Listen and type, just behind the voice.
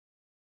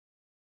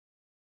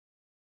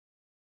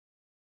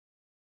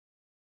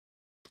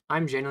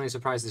I'm genuinely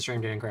surprised the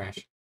stream didn't crash.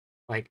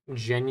 Like,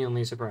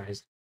 genuinely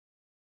surprised.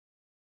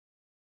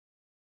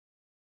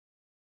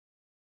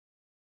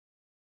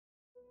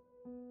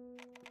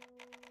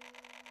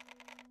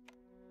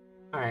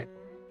 Alright.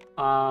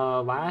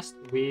 Last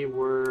we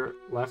were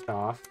left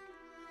off,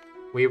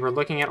 we were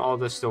looking at all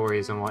the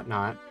stories and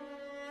whatnot.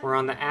 We're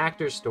on the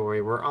actor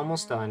story. We're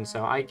almost done,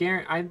 so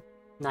I'm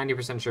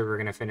 90% sure we're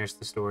gonna finish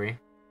the story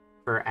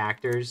for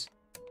actors.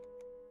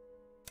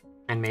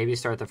 And maybe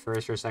start the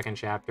first or second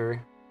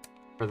chapter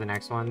for the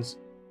next ones.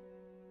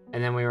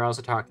 And then we were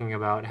also talking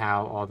about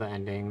how all the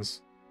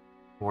endings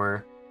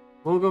were.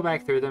 We'll go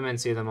back through them and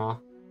see them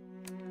all.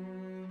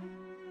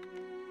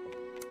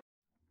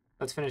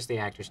 Let's finish the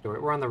actor story.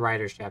 We're on the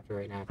writer's chapter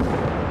right now.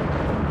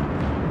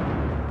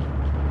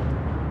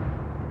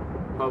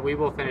 But we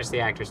will finish the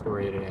actor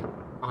story today.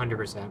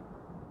 100%.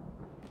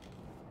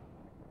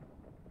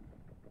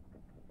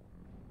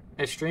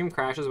 If stream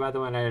crashes, by the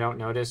way, and I don't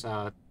notice,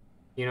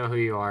 you know who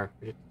you are.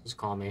 Just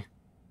call me.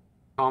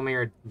 Call me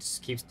or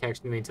just keep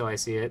texting me until I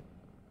see it.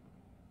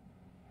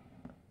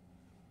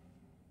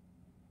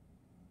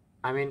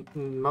 I mean,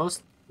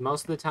 most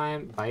of the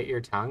time, bite your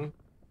tongue.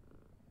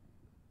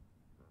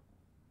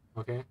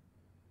 Okay.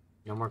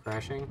 No more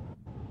crashing.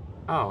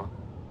 Oh.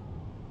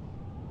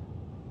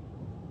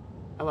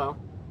 Hello.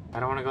 I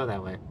don't want to go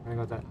that way. I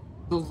want to go that...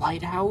 The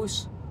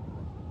lighthouse?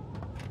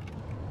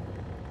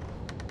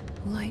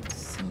 Light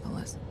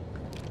symbolism.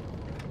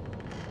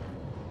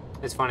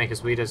 It's funny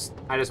because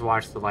I just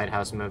watched the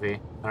Lighthouse movie.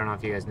 I don't know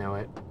if you guys know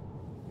it.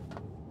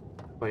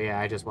 But yeah,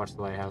 I just watched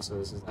the Lighthouse, so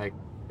this is like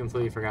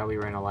completely forgot we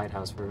were in a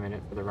lighthouse for a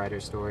minute for the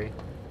writer's story.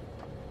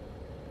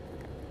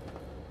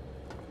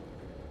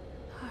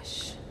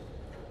 Hush.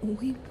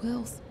 We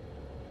will.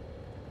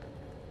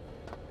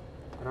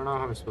 I don't know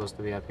if I'm supposed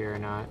to be up here or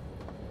not.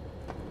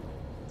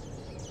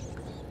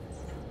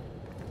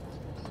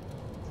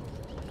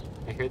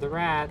 I hear the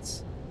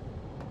rats.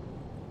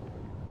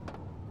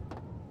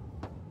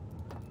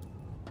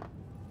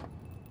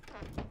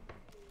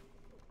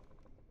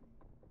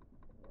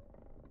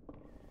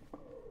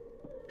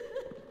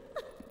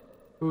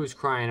 Who's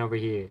crying over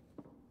here?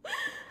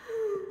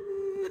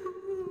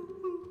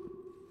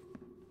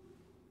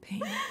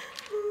 Pain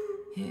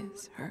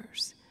is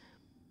hers.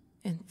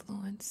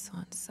 Influence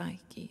on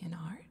psyche and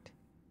art.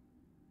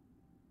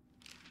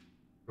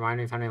 Remind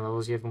me of how many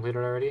levels you have completed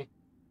already?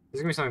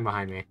 There's gonna be something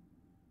behind me.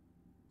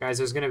 Guys,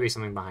 there's gonna be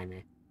something behind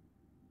me.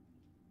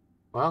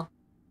 Well,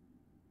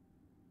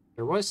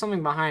 there was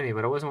something behind me,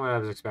 but it wasn't what I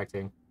was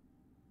expecting.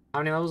 How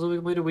many levels have we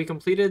completed? We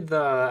completed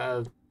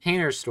the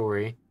painter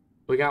story.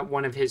 We got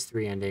one of his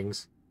 3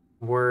 endings.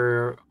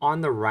 We're on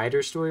the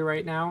writer story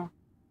right now,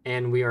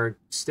 and we are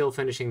still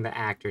finishing the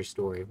actor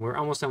story. We're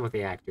almost done with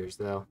the actors,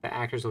 though. The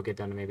actors will get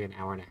done in maybe an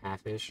hour and a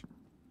half-ish.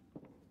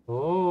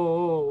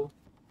 Oh.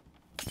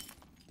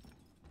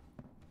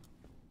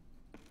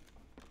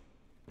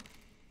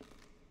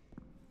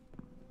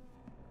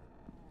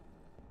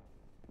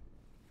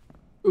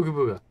 Ooga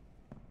booga.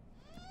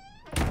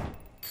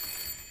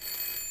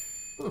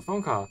 Oh, a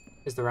phone call.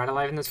 Is the rat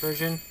alive in this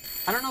version?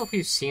 I don't know if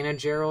we've seen a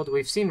Gerald.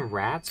 We've seen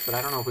rats, but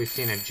I don't know if we've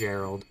seen a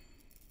Gerald.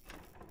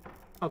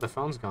 Oh, the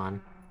phone's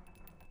gone.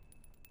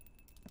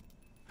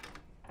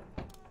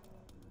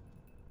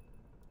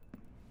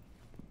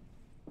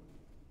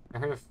 I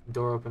heard a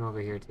door open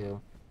over here, too.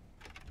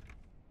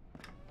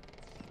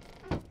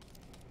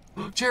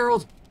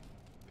 Gerald!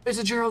 It's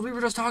a Gerald! We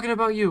were just talking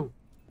about you!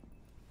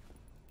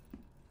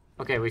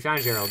 Okay, we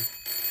found Gerald.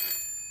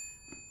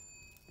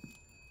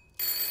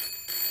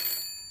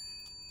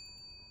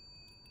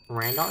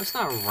 Randolph? It's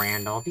not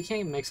Randolph. You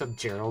can't mix up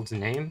Gerald's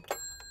name.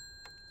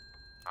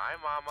 Hi,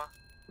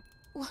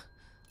 Mama.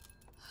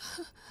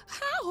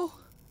 How?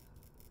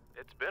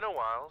 It's been a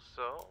while,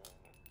 so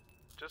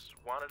just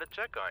wanted to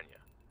check on you.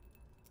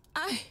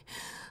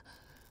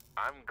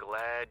 I'm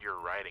glad you're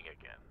writing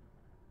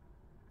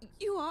again.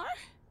 You are?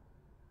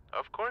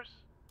 Of course.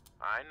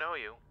 I know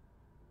you.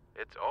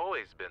 It's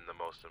always been the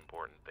most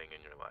important thing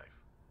in your life.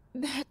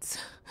 That's...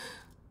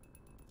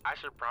 I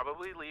should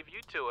probably leave you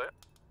to it.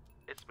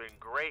 It's been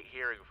great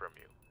hearing from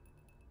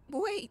you.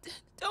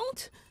 Wait,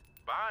 don't...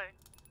 Bye.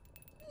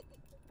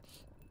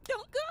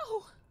 Don't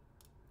go!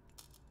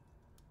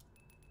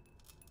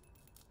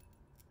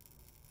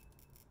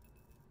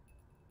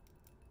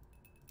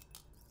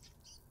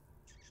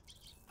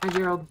 Hi,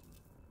 Gerald.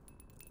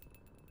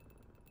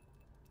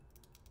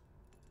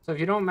 So if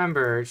you don't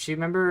remember, she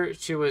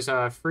was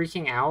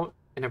freaking out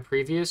in a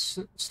previous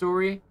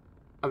story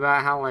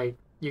about how, like,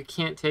 you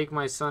can't take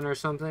my son or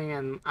something,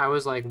 and I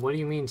was like, what do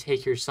you mean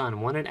take your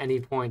son? When at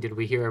any point did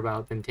we hear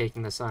about them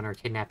taking the son or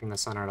kidnapping the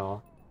son at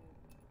all?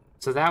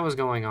 So that was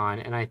going on,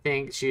 and I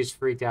think she's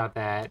freaked out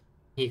that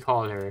he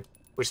called her,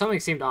 which something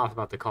seemed off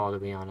about the call, to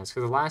be honest,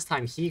 because the last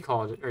time he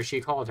called, or she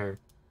called her,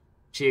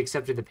 she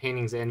accepted the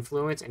painting's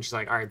influence, and she's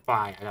like, alright,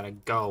 bye, I gotta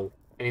go.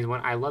 And he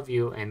went, I love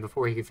you, and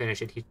before he could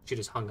finish it, she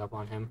just hung up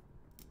on him.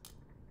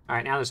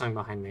 Alright, now there's something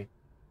behind me.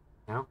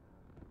 Now?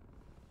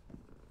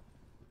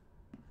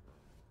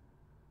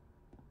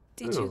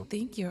 Did you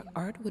think your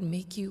art would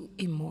make you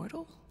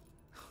immortal?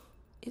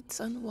 It's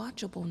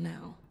unwatchable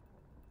now.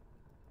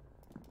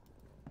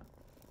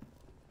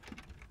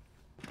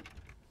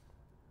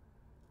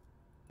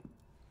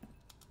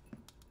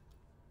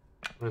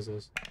 What is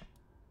this?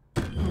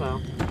 Hello.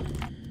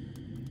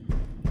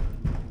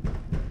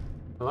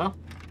 Hello?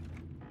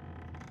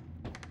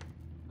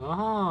 Oh.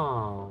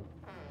 All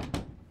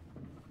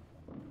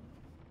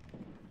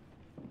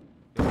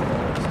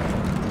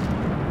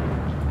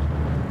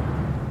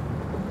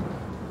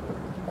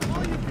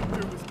you can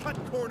do is cut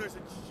corners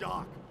and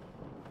shock.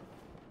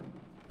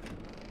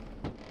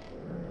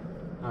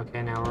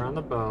 Okay, now we're on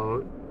the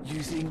boat.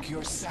 You think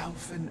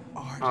yourself an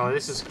artist? Oh,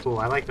 this is cool.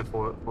 I like the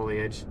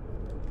foliage.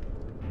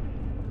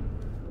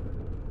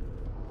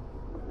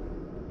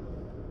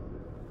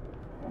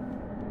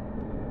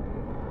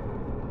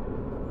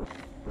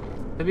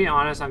 To be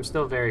honest, I'm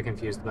still very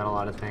confused about a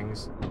lot of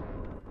things.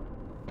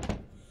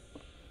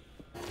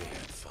 They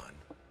had fun.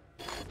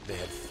 They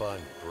had fun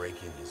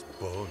breaking his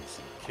bones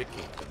and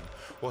kicking him,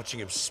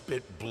 watching him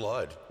spit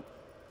blood.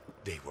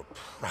 They were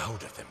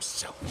proud of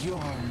themselves. You're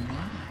mine.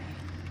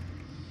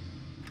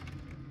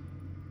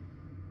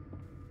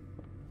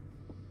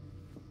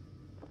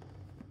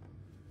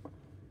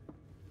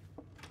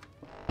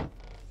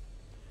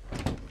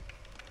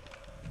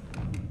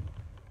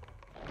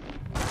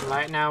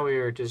 Right now, we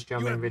were just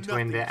jumping have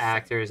between nothing the to say.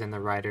 actors and the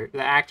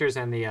actors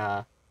and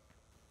the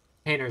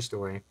painter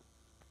story.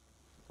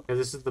 Because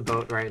this is the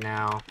boat right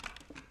now,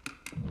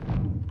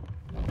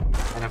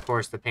 and of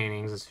course the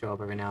paintings that show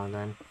up every now and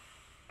then.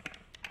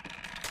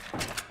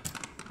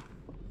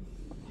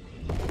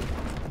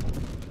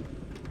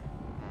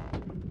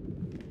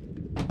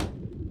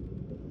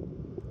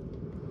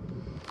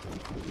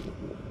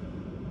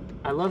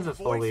 I love the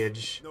Voice,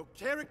 foliage no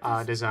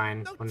characters,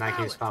 design no when that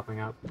keeps talent. popping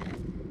up.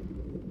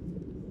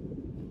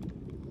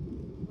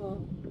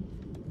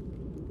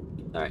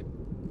 Alright.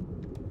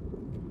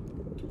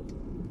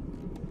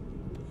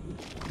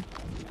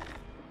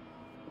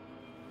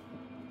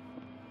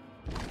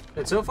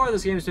 And so far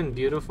this game's been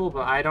beautiful,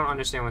 but I don't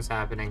understand what's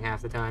happening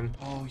half the time.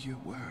 All your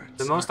words.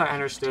 The most are I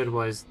understood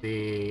was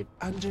the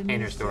Underneath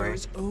painter story. there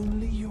is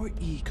only your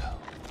ego.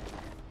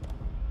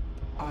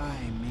 I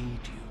made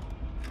you.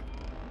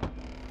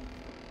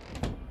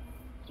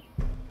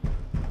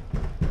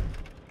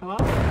 Hello?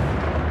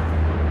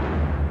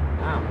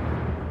 Wow.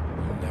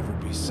 You'll never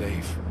be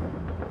safe.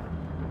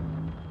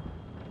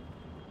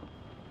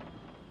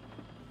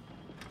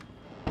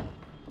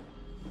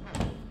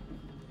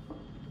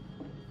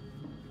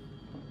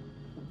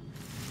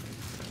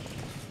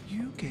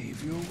 You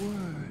gave your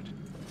word.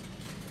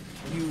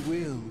 You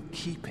will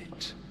keep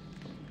it.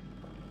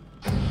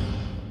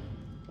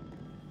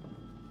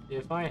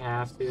 If I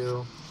have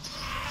to.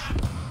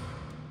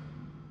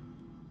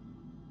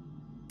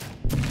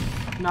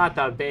 Not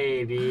the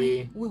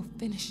baby. We'll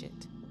finish it.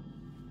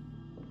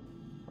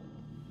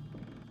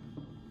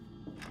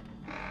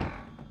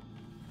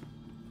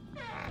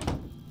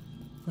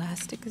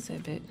 Last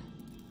exhibit.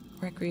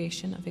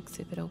 Recreation of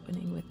exhibit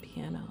opening with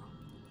piano.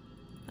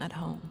 At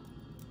home.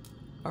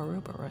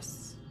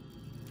 Ouroboros.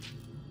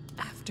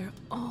 After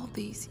all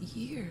these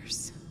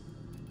years.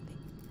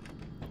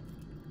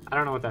 I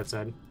don't know what that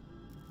said.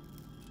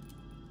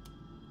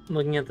 I'm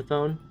looking at the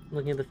phone.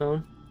 Looking at the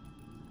phone.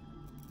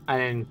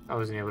 I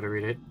wasn't able to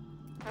read it.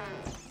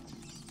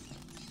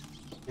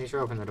 Make sure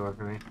open the door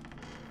for me.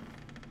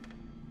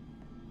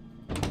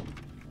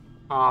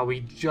 Aw,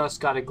 we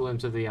just got a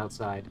glimpse of the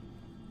outside.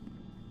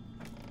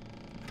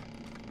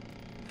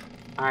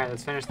 Alright,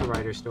 let's finish the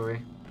writer's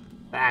story.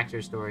 The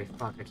actor's story.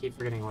 Fuck, I keep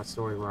forgetting what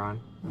story we're on.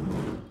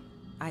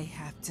 I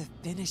have to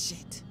finish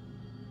it.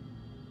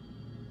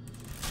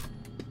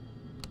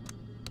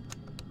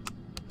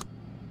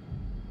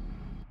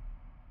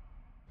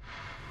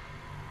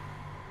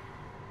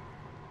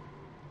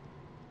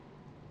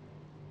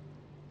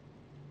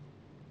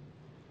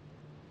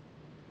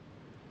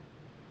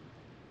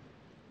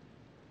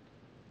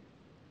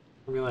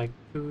 Maybe like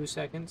 2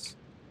 seconds.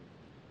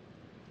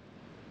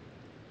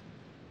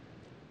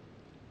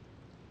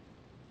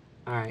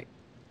 Alright.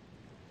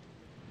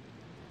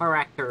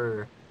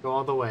 Character. Go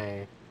all the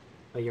way.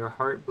 Let your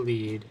heart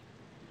bleed.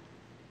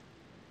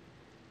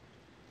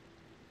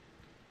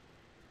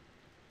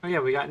 Oh yeah,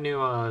 we got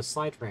new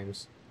slide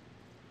frames.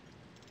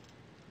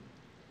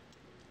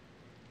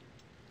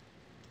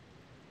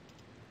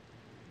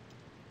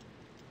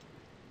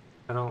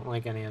 I don't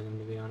like any of them,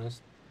 to be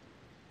honest.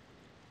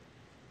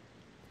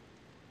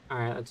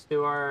 Alright, let's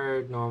do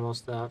our normal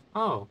stuff.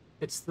 Oh,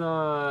 it's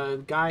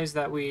the guys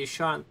that we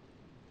shot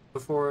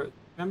before.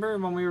 Remember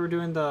when we were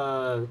doing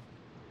the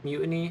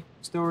mutiny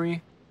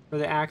story for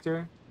the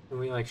actor? And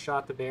we like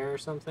shot the bear or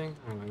something?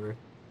 I don't remember.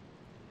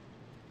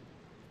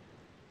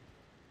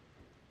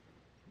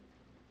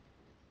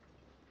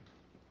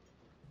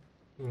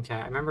 Okay,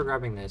 I remember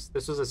grabbing this.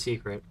 This was a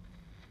secret.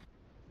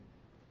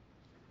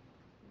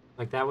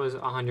 Like, that was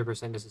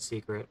 100% just a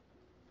secret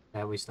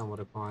that we stumbled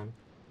upon.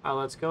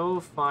 Let's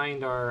go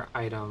find our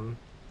item.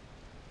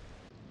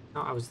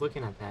 No, I was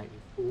looking at that,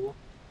 you fool.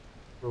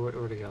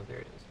 Where'd it go? There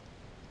it is.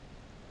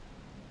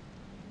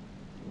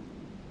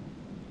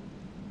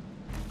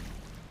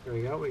 There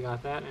we go, we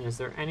got that. And is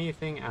there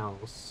anything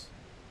else?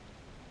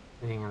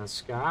 Anything in the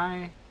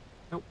sky?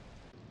 Nope.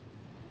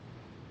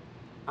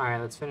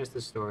 Alright, let's finish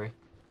this story.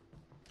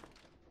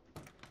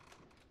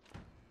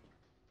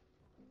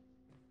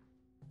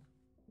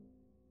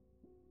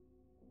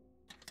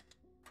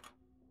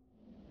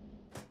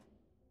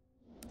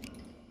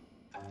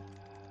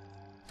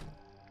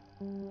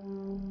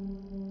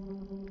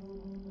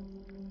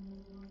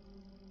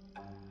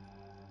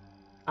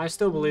 I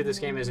still believe this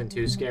game isn't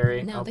too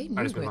scary. Now they knew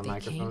I just where moved my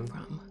they came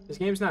microphone. from. This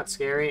game's not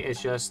scary,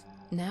 it's just...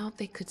 Now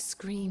they could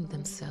scream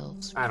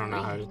themselves I don't know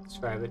free. how to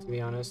describe it, to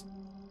be honest.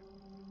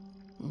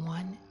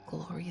 One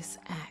glorious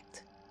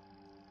act.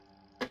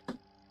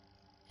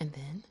 And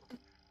then...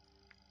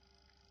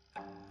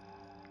 a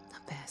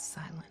vast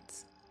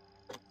silence.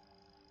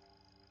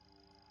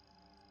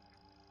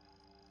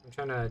 I'm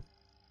trying to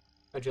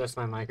adjust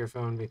my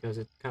microphone because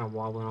it's kind of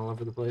wobbling all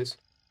over the place.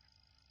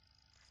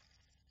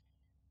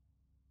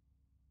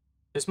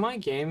 Is my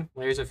game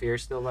Layers of Fear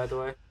still, by the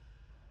way?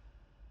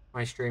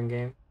 My stream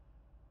game?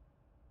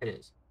 It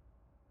is.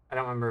 I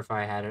don't remember if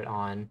I had it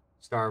on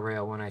Star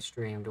Rail when I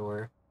streamed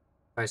or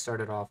if I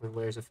started off with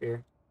Layers of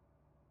Fear.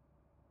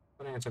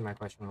 I'm gonna answer my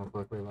question real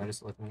quickly by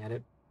just looking at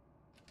it.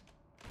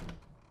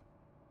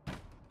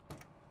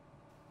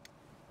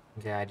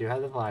 Okay, I do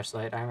have the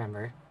flashlight, I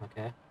remember.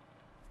 Okay.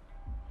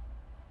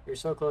 You're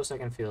so close I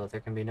can feel it.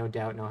 There can be no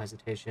doubt, no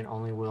hesitation,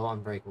 only will,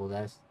 unbreakable.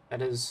 That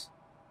is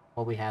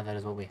what we have, that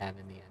is what we have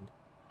in the end.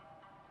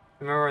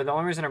 Remember, the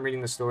only reason I'm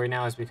reading the story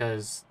now is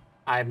because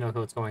I have no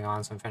clue what's going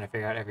on, so I'm trying to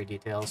figure out every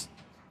details.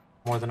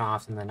 More than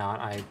often than not,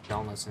 I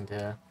don't listen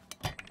to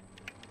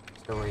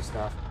story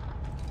stuff.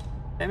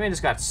 That man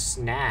just got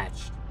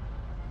snatched.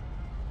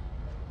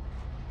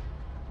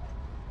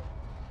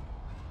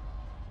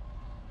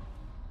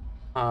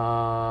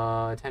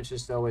 Attention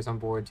is always on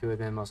board. Two of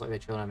them, most likely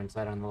children,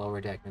 inside on the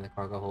lower deck near the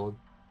cargo hold.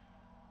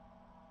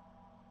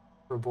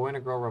 For a boy and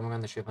a girl roaming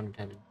on the ship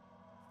unattended.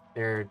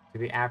 They're to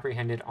be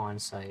apprehended on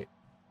site.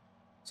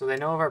 So they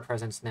know of our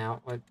presence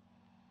now. What?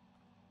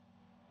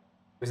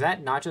 Was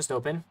that not just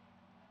open?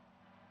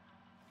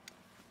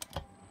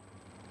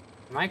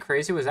 Am I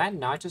crazy? Was that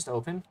not just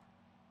open?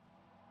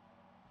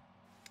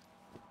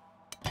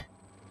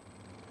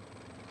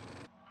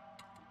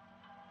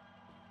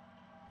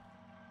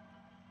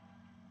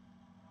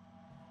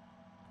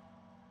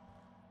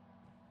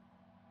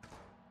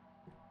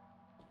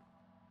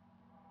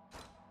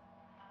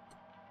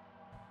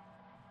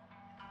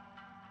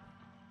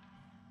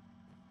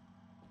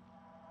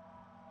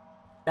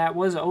 That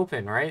was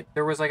open, right?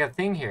 There was like a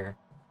thing here.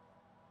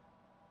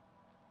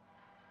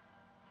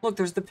 Look,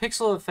 there's the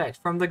pixel effect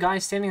from the guy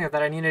standing there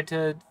that I needed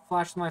to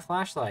flash with my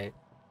flashlight.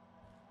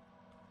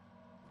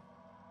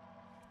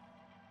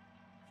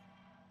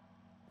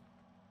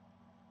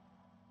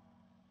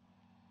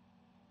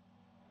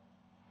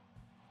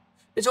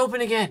 It's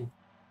open again!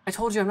 I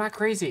told you, I'm not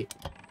crazy.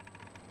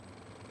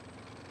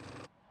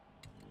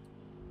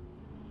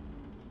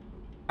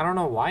 I don't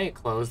know why it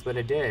closed, but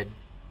it did.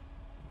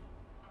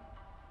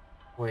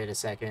 Wait a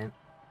second.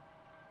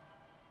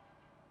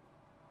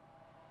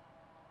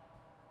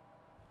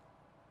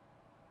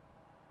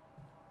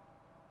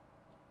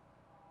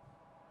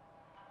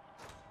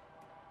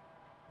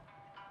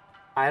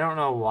 I don't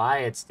know why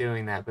it's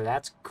doing that, but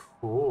that's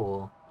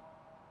cool.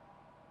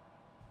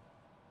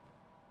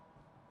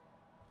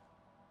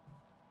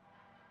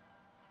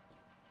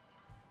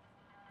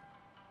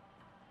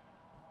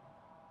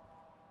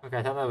 Okay,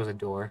 I thought that was a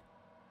door.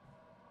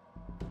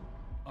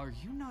 Are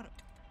you not...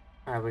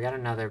 Alright, we got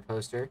another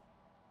poster.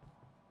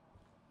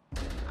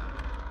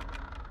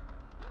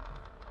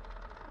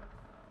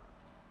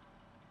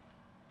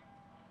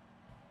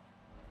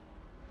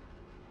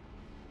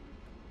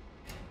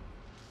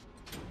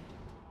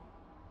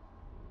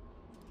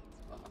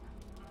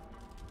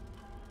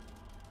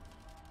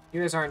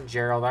 You guys aren't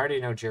Gerald. I already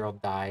know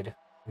Gerald died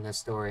in this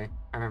story.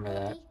 I remember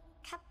that.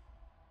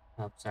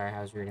 Oh, sorry,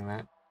 I was reading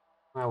that.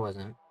 I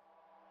wasn't.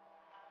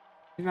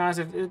 To be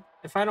honest,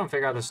 if I don't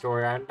figure out the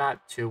story, I'm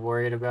not too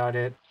worried about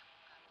it.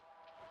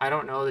 I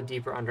don't know the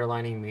deeper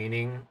underlining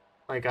meaning.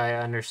 Like, I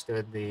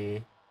understood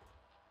the...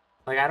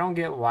 Like, I don't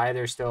get why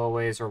they're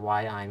stowaways or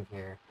why I'm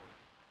here.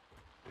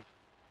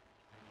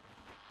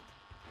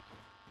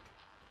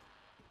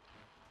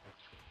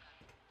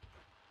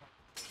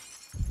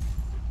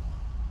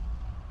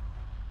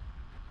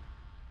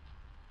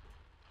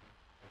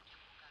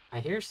 I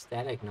hear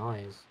static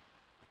noise.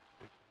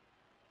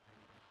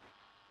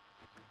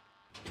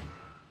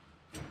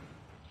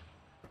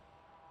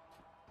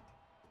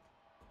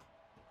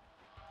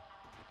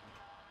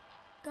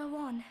 Go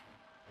on.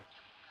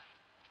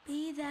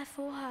 Be there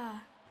for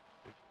her.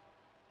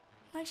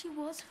 Like she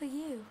was for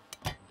you.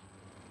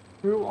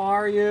 Who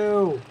are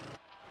you?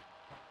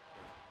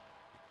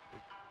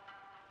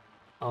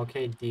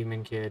 Okay,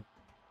 demon kid.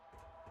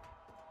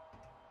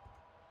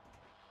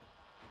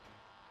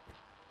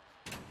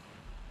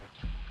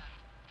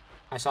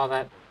 I saw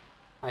that.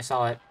 I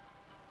saw it.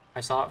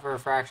 I saw it for a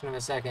fraction of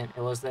a second.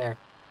 It was there.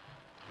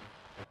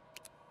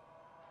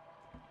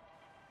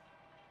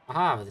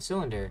 Aha, the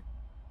cylinder.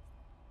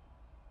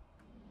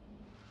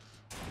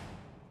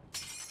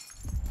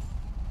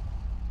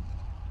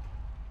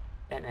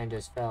 That man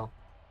just fell.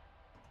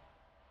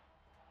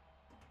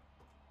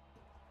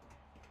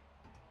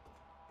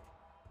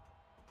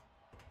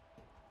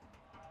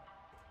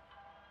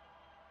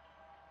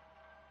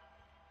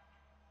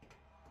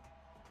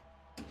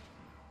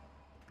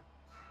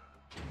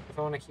 If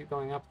I want to keep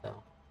going up,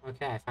 though.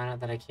 Okay, I found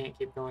out that I can't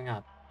keep going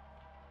up.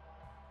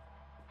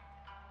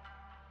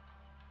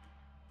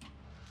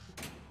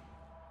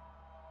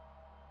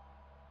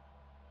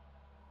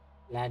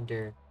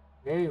 Ladder.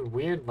 Very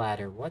weird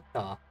ladder. What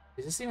the?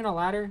 Is this even a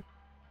ladder?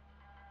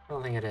 I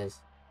don't think it is.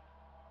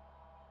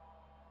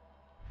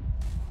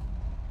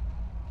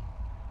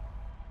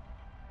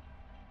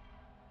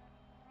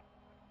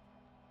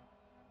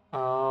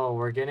 Oh,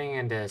 we're getting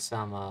into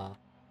some,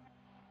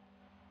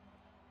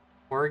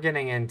 We're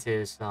getting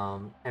into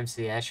some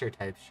MC Escher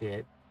type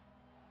shit.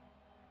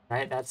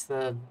 Right? That's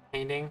the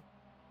painting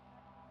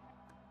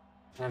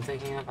that I'm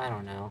thinking of? I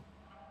don't know.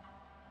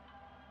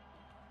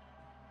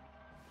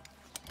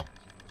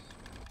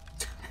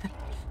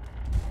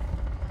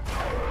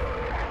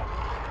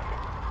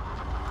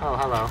 Oh,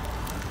 hello.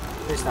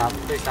 Please stop.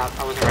 Please stop.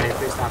 I wasn't ready.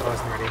 Please stop. I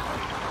wasn't ready.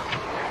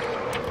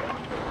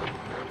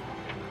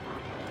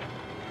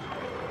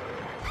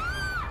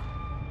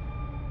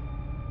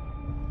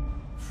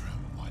 From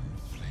one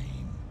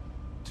flame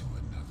to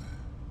another,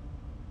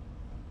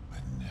 but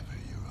never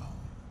your own.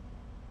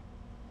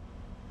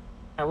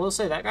 I will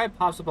say that guy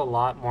pops up a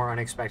lot more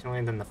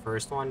unexpectedly than the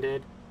first one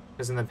did.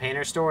 Because in the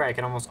Painter story, I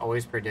can almost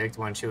always predict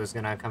when she was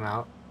gonna come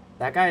out.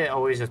 That guy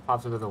always just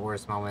pops up at the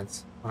worst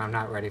moments when I'm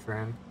not ready for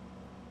him.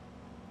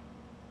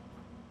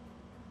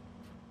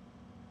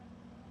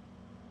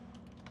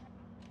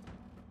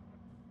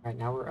 Alright,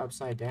 now we're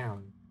upside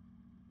down.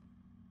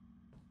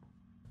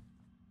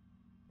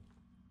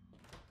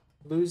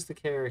 Lose the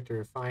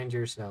character, find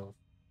yourself.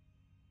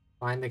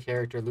 Find the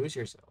character, lose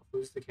yourself.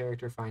 Lose the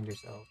character, find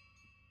yourself.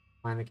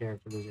 Find the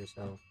character, lose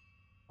yourself.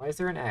 Why is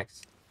there an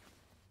X?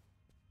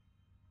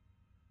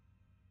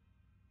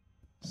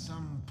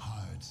 Some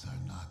parts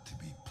are not to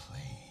be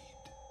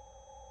played.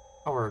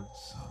 Oh, we're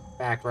Some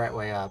back right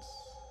way up.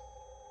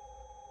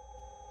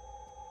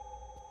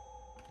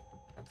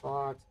 That's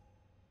locked.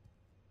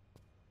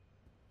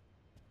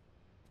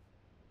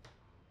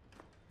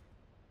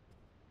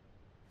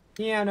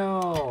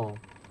 Piano!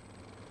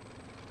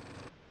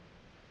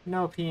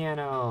 No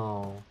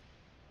piano.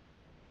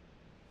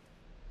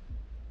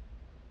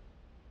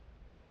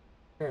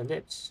 Her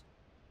lips.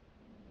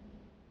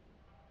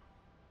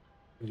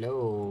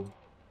 Low.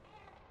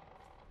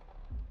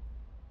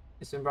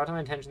 It's been brought to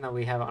my attention that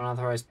we have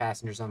unauthorized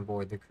passengers on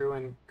board. The crew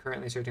is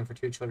currently searching for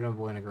 2 children, a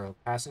boy and a girl.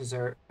 Passengers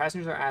are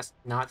asked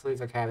not to leave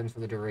their cabins for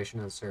the duration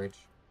of the search.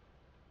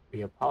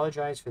 We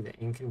apologize for the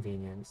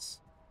inconvenience.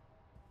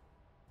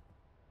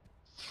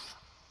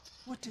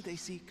 What do they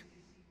seek?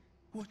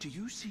 What do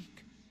you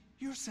seek?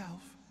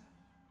 Yourself?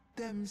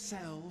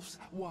 Themselves?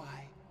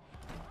 Why?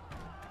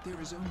 There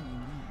is only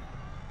me.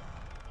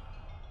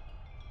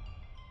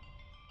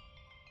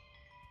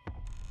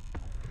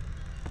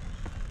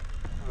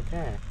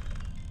 Okay.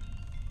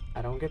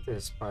 I don't get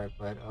this part,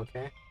 but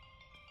okay.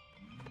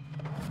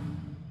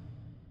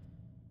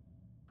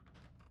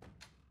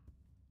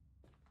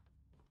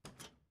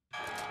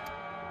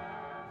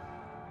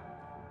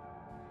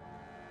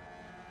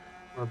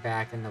 We're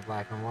back in the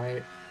black and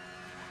white.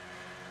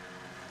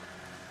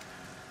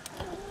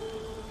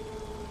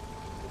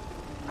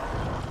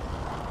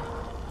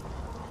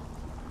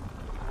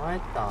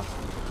 What the?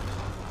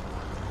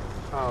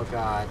 Oh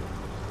god.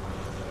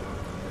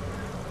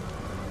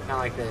 Not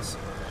like this.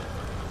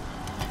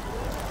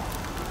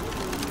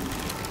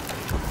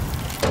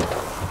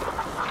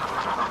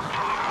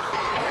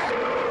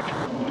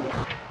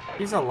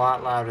 He's a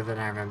lot louder than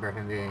I remember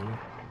him being.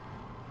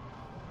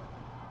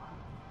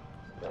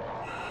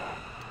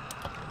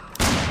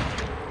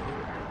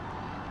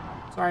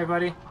 Sorry,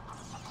 buddy.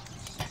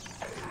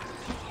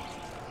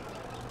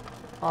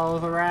 Follow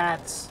the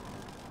rats.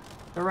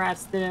 The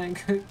rats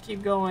didn't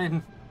keep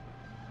going.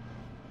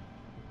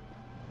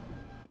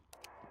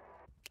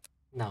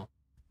 No.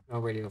 No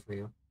radio for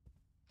you.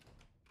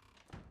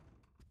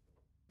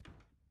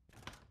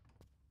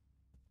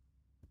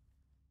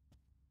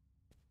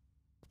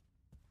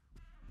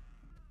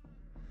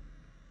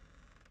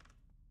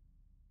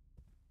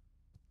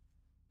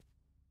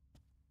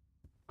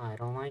 I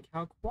don't like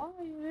how quiet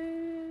it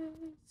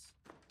is.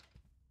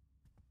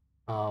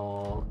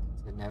 Oh,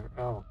 it never.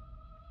 Oh.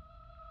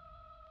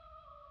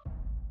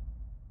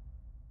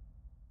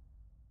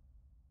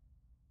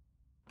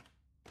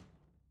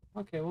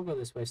 Okay, we'll go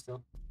this way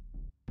still.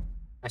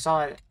 I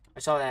saw it. I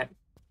saw that.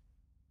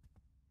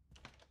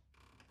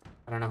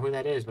 I don't know who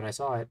that is, but I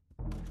saw it.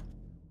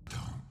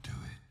 Don't do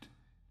it.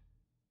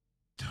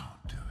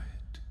 Don't do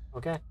it.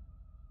 Okay.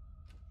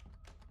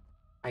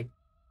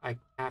 I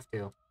have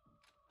to.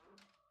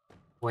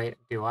 Wait,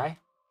 do I?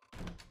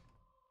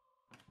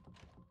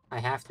 I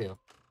have to.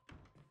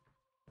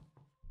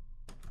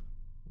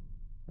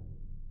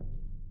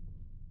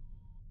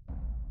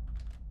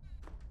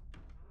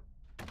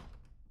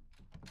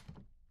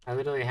 I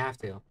literally have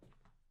to.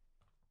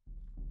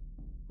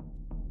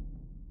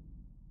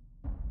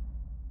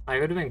 Like,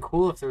 it would have been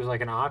cool if there was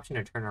like an option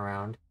to turn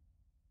around.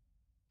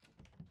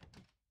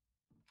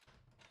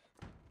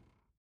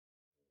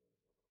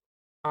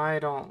 I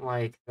don't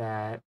like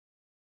that.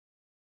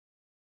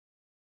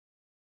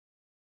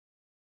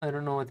 I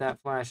don't know what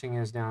that flashing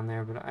is down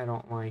there, but I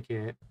don't like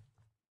it.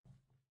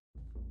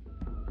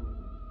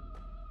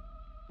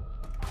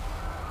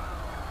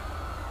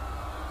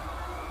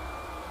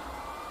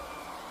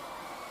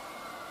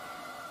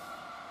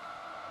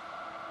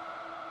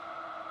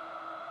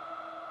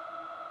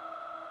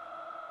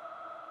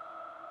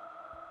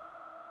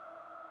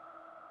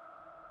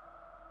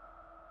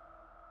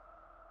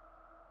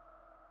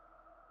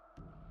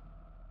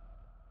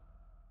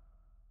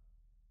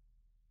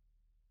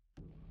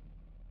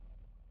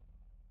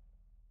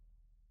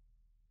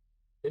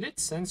 Did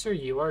it censor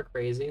 "you are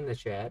crazy" in the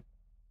chat?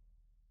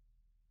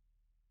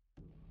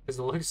 Because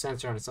it looks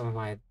censored on some of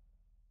my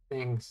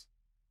things.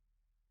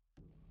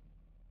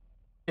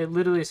 It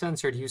literally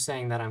censored you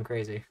saying that I'm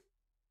crazy.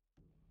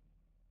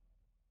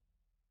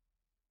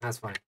 That's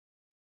funny.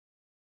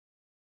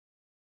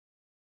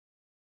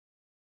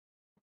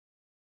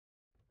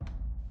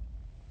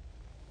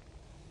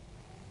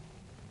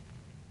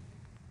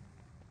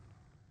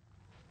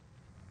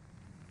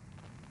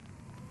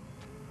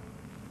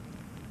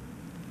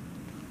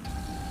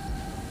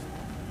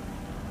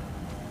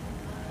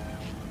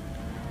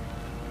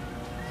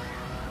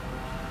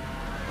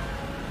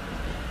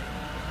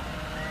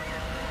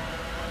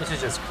 This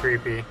is just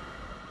creepy.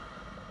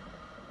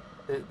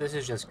 This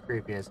is just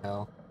creepy as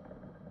hell.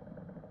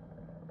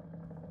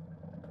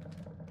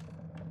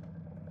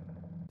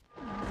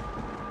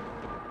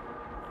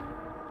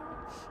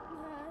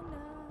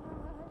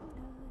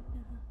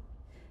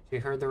 She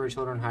heard there were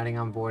children hiding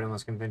on board and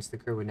was convinced the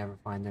crew would never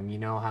find them. You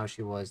know how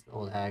she was, the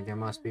old hag. There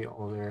must be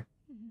older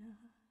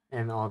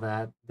and all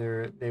that.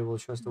 They will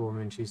trust the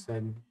woman, she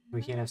said.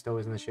 We can't have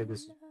stowaways in the ship.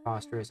 This is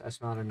preposterous. I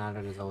smiled and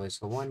nodded as always.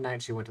 So one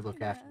night she went to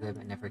look after them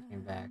and never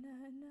came back.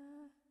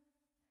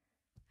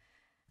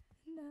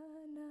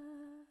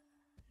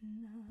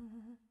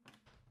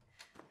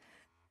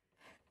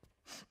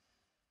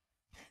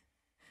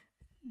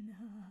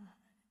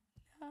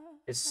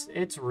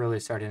 It's really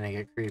starting to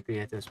get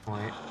creepy at this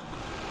point.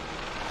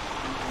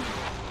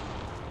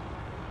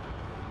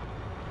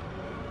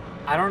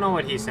 I don't know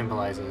what he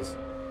symbolizes.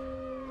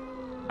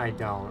 I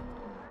don't.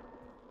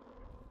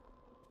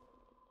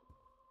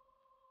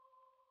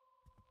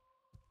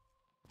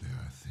 There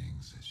are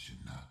things that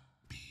should not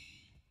be.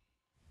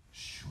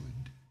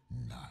 Should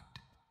not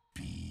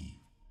be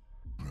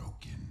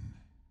broken.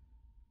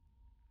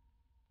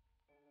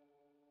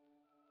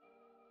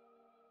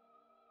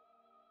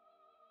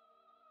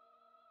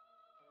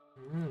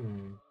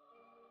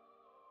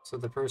 So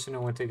the person who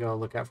went to go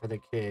look out for the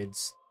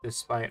kids,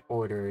 despite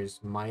orders,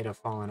 might have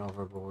fallen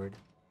overboard.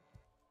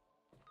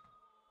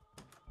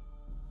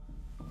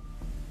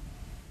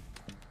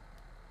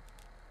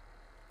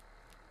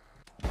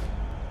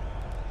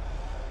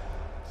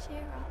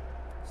 Cheer up.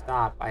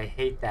 Stop, I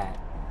hate that.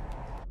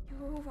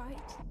 You're all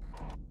right.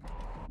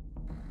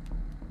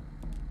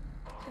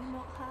 You're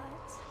not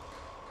hurt.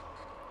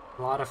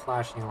 A lot of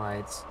flashing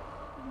lights.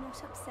 You're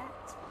not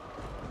upset.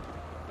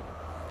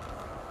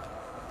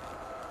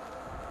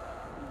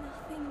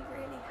 Nothing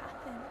really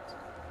happened.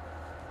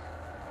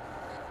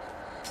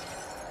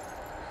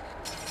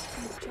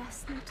 You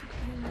just need to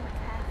be more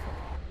careful.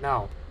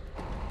 No.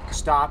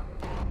 Stop.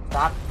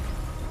 Stop.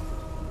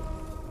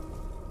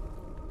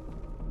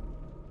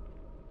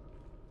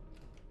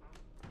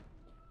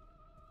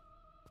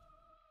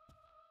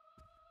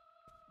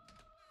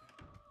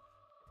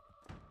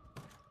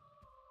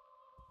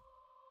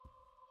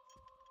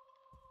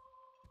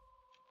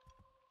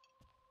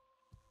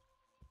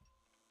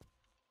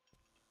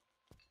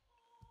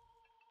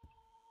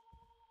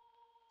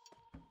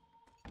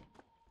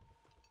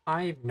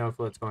 I have no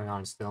clue what's going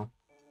on still.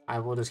 I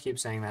will just keep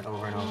saying that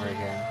over and over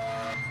again.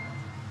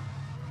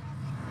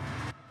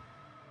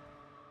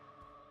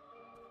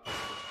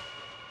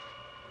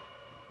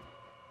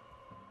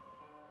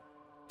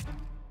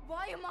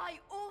 Why am I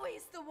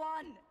always the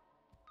one?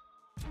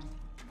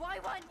 Why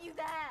weren't you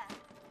there?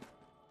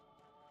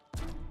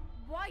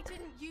 Why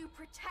didn't you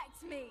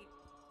protect me?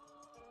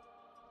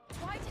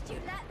 Why did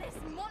you let this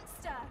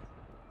monster?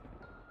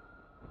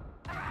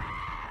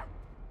 Ah!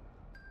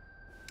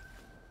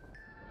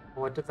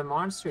 What did the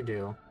monster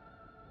do?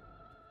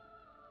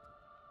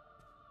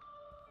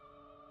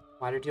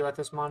 Why did you let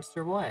this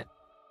monster what?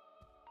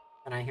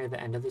 Can I hear the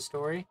end of the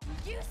story?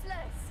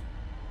 Useless!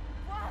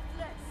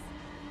 Worthless!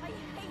 I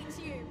hate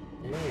you!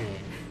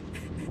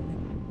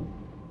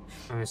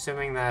 I'm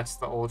assuming that's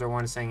the older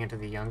one saying it to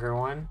the younger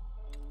one.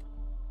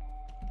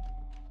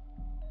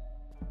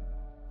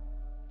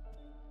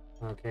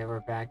 Okay, we're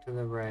back to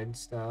the red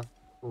stuff.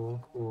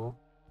 Cool, cool.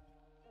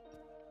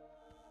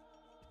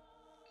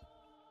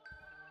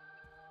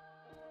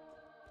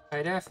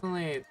 I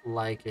definitely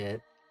like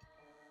it.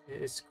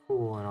 It's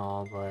cool and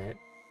all, but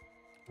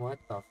what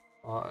the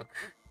fuck?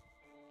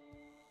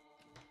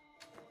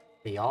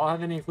 Do y'all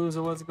have any clues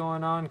of what's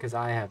going on? Because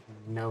I have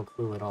no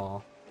clue at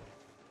all.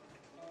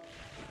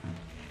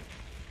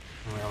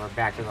 Well, we're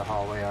back to the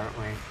hallway, aren't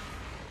we?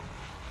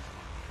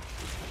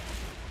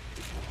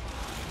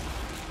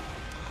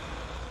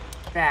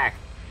 Back!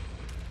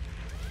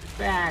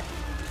 Back!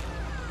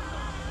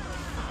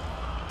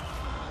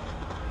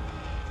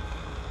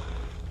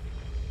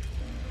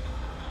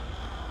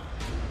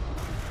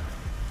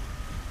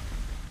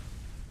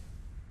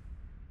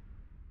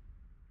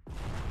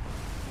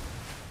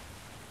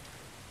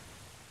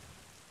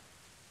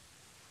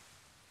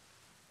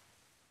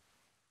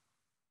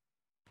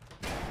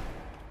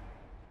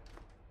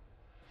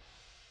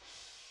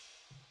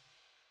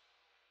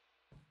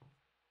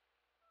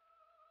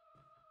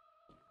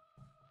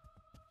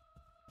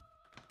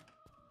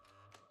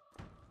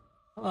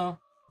 Hello.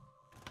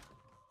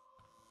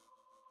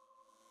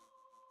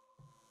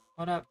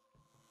 What up?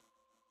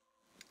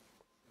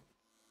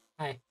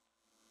 Hi.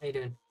 How you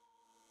doing?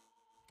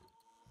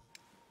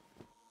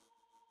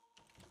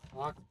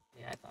 Locked?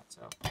 Yeah, I thought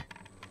so.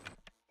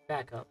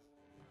 Back up.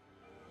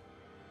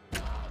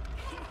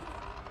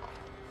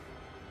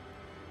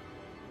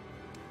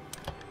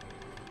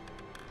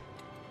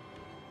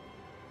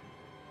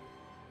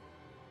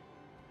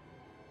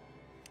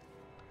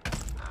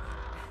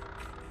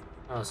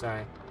 Oh,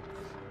 sorry.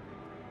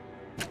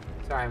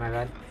 Sorry, my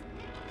bad.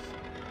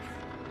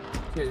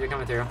 Excuse me,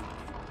 coming through.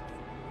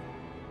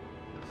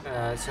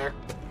 Sir? It's all right.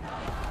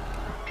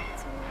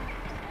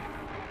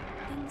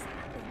 Things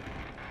happen.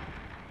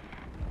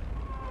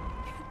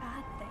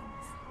 Bad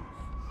things.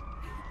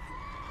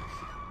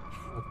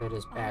 Okay,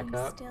 just back I'm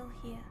up. still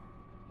here.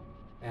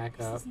 Back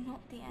This up. is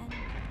not the end.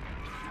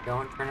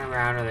 Don't turn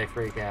around or they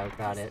freak out.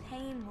 Got This it.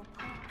 pain will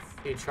pass.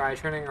 If you try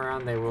turning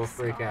around, they will The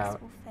freak scars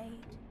out. will fade.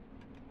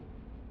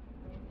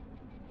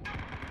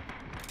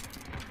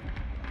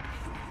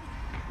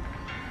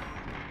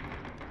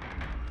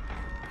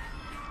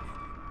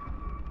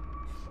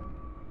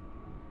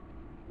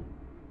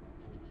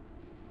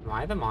 Am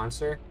I the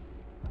monster?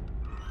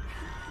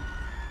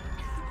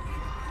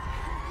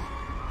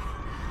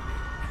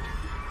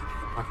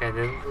 Okay,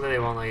 they literally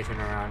won't let you turn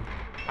around.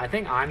 I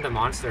think I'm the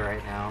monster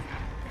right now.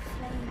 The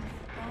flame will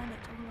burn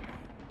it all away.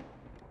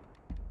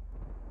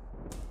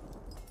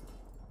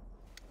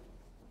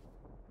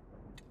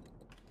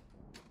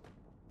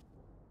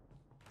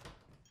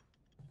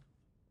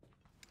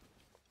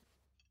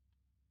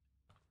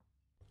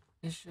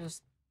 It's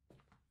just...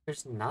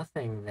 There's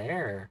nothing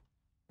there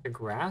to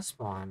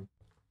grasp on.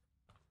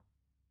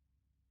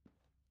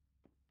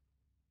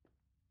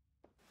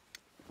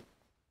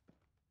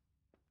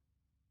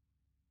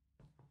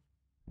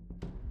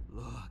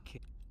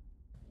 Look.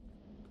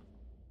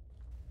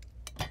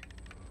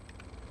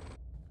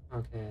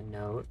 Okay, a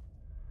note.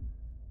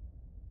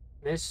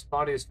 This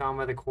body was found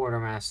by the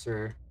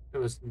quartermaster. It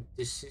was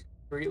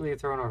discreetly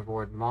thrown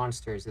overboard.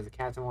 Monsters. If the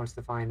captain wants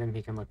to find them,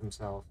 he can look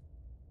himself.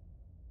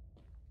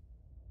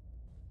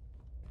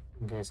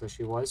 Okay, so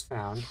she was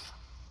found.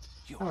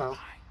 You're Hello.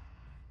 mine.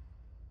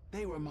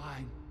 They were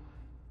mine.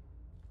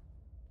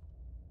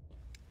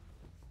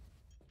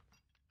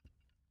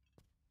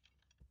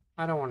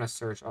 I don't want to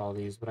search all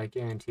these, but I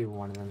guarantee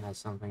one of them has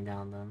something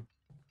down them.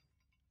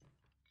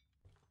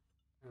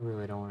 I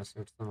really don't want to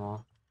search them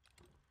all.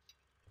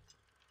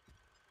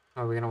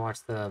 Are we gonna watch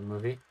the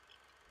movie?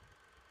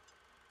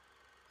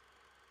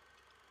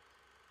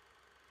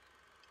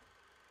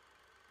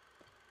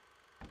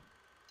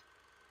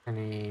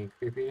 Any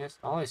creepiness?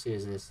 All I see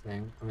is this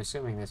thing. I'm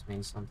assuming this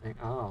means something.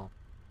 Oh.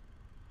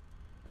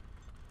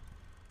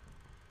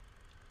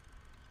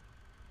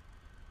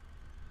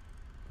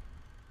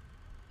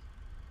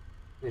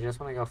 They just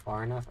want to go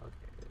far enough? Okay,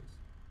 it is.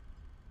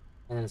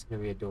 And then it's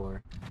gonna be a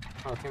door.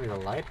 Oh, it's gonna be the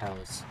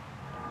lighthouse.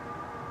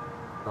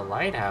 The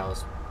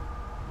lighthouse?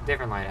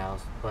 Different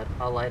lighthouse, but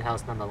a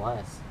lighthouse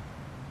nonetheless.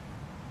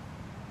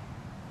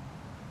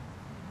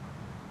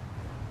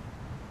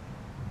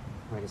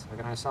 Wait a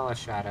second, I saw a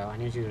shadow. I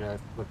need you to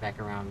flip back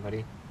around,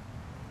 buddy.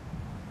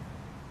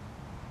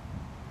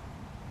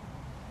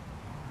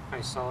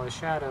 I saw a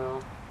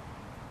shadow.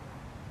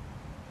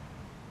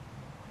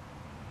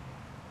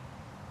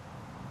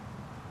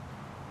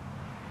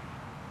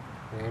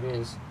 There it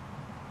is.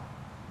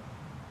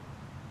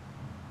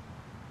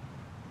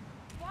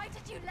 Why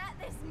did you let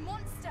this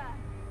monster?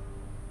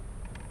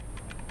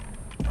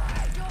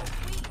 You're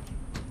weak.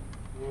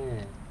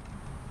 Yeah.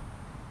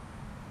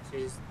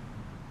 She's...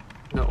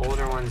 The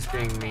older one's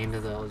being mean to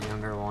the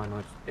younger one,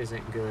 which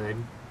isn't good.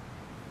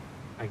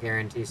 I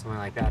guarantee something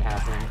like that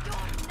happened. You're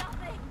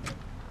nothing.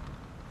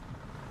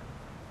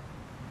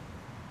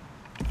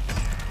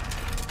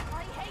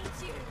 I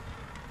hate you.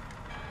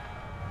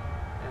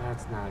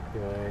 That's not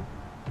good.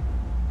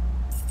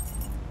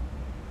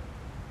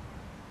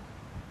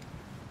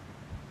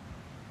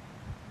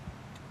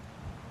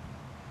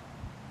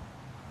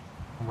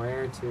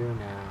 Where to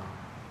now?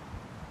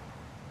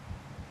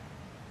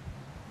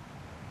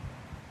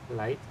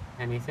 Light?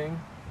 Anything?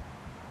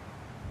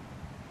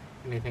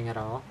 Anything at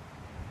all?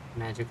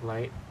 Magic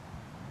light?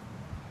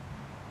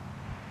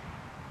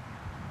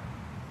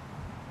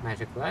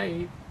 Magic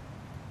light.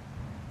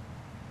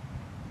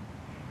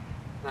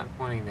 Not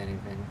pointing to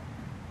anything.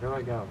 Where do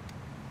I go?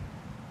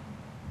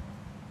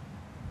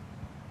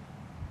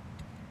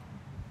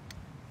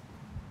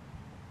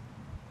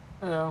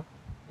 Hello.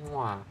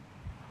 Mwah.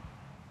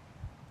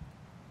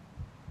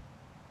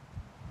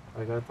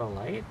 Do I go with the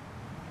light?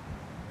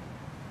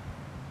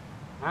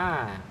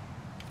 Ah.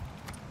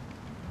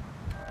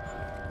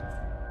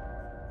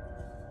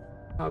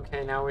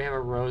 Okay, now we have a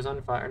rose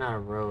on fire. Not a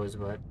rose,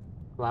 but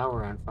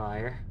flower on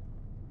fire.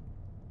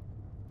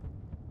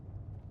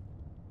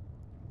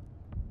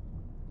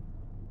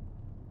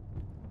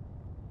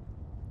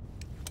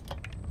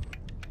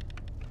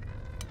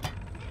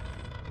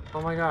 Oh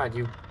my god,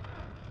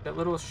 that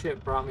little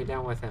ship brought me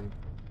down with him.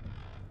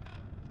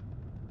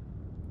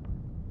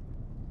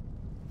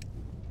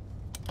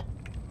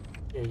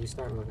 Yeah, you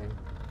start moving.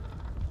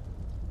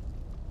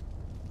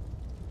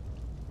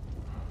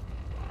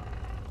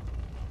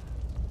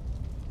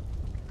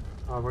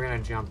 Oh, we're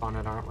gonna jump on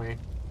it, aren't we?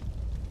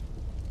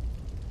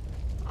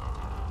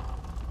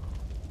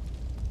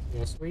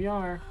 Yes, we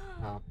are.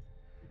 Oh.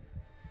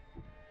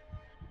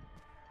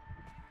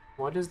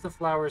 What does the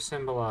flower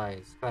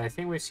symbolize? I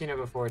think we've seen it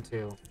before,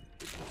 too.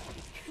 It's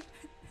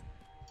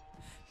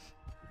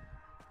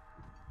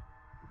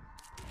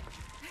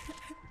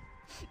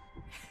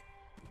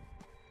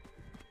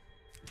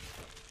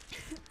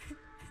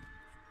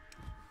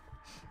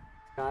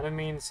gotta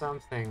mean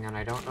something, and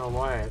I don't know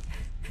what.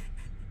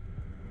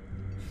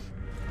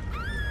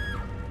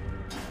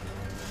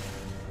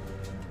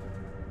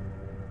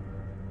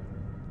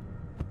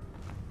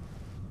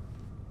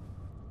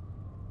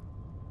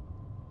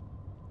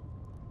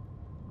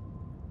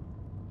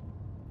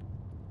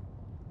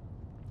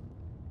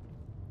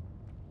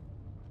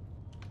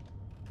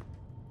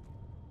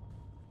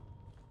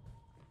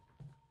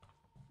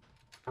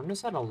 I'm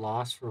just at a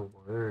loss for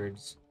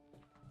words.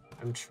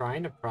 I'm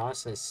trying to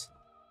process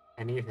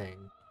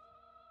anything.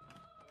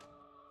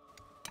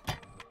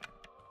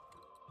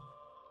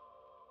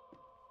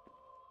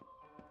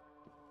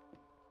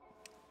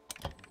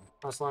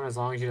 Also, as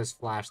long as you just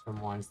flash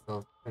them once,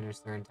 they'll finish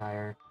their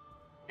entire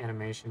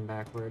animation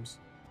backwards.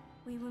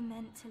 We were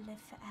meant to live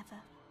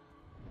forever.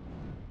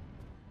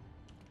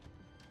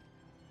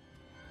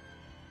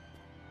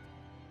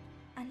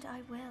 And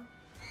I will.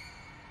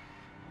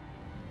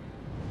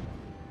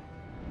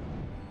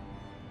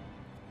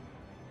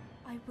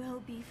 I will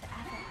be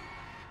forever.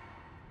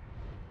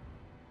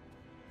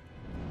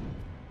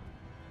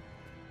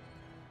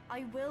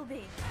 I will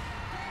be.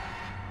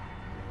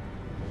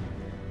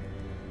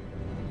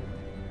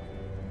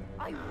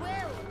 I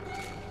will!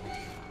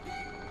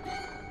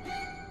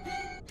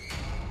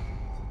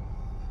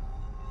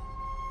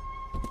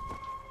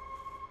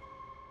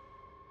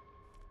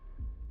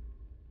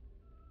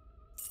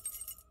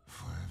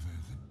 Forever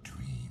the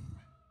dream.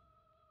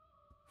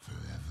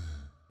 Forever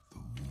the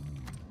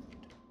wound.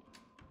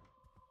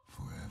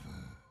 Forever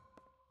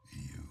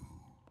you.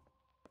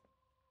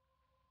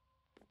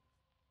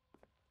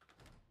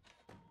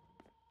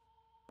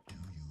 Do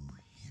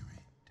you hear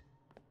it?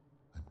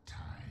 A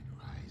tide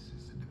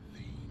rises in the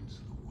veins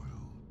of the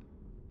world.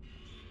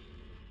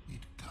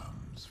 It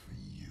comes for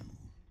you.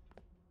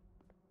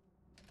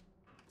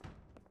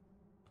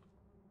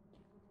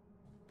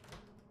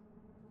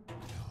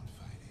 Don't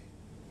fight it.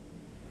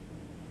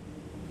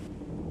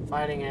 I'm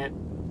fighting it.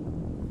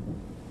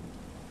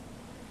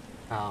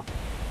 Oh.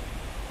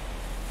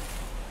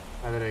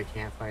 I literally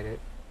can't fight it.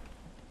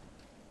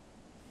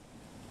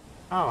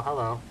 Oh,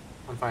 hello.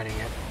 I'm fighting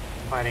it.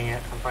 I'm fighting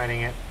it. I'm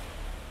fighting it.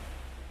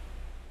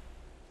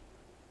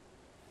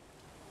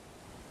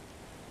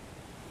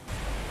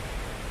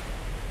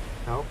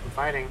 Nope, I'm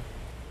fighting.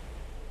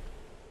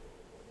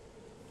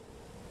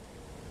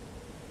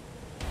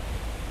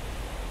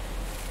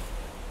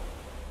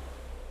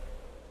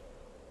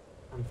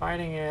 I'm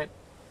fighting it.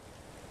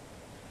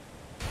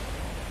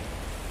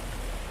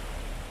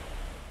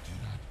 Do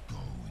not go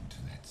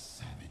into that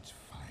savage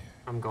fire.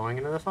 I'm going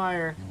into the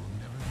fire. You will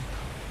never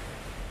recover.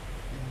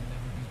 You will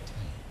never be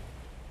tamed.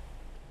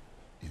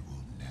 It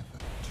will never.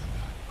 Do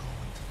not go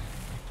into that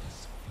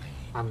reckless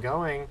flame. I'm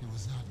going. It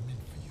was not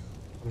meant for you.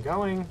 I'm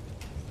going.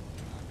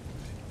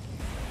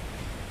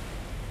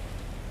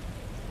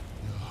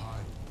 Your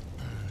heart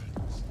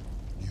burns.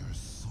 Your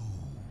soul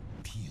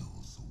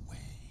peels away.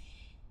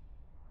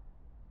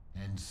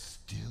 And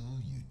still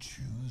you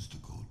choose to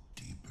go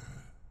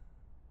deeper.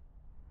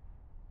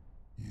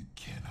 You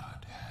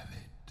cannot have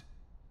it.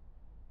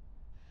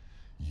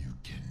 You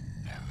can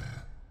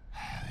never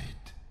have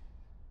it.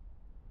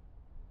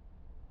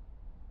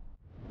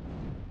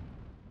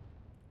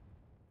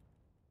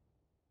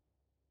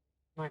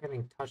 I'm not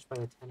getting touched by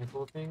the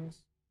tentacle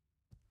things.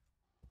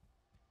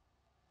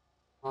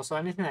 Also,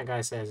 anything that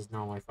guy says is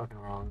normally fucking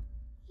wrong.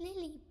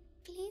 Lily,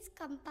 please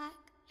come back.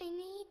 I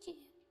need you.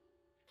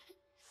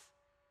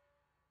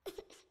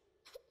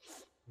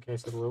 Okay,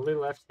 so Lily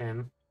left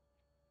him.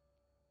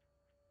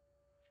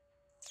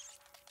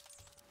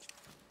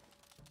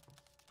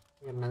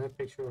 We got another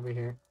picture over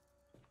here.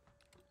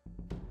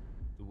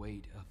 The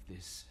weight of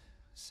this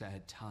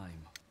sad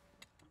time.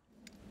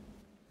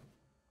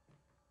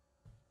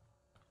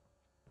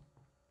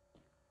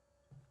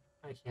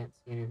 I can't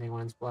see anything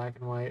when it's black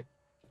and white.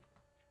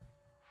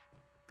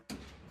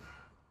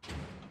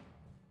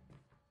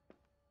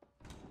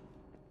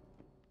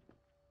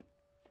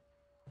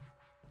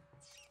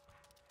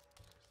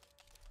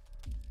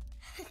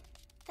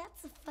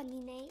 That's a funny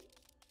name.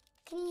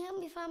 Can you help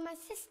me find my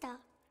sister?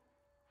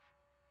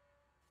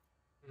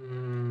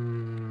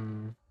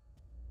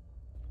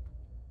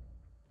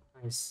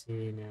 I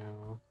see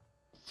now.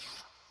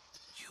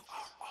 You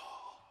are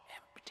all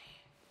empty.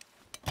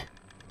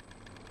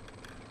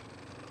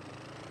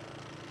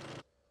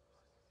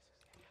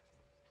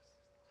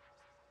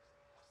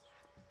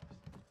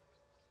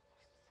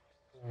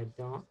 I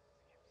don't.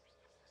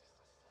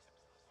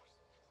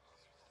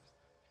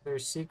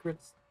 There's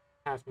secrets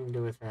having to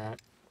do with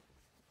that.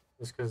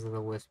 Just because of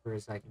the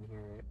whispers, I can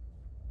hear it.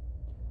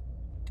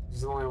 This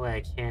is the only way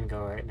I can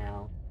go right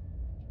now.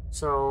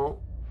 So,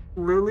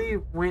 Lily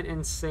went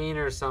insane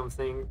or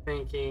something,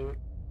 thinking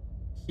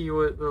he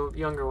was the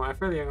younger one. I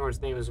forgot the younger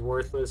one's name is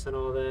worthless and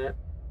all that.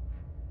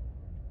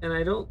 And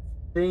I don't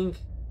think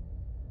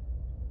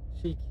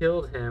she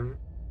killed him,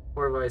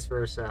 or vice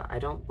versa. I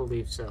don't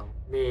believe so.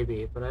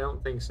 Maybe, but I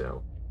don't think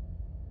so.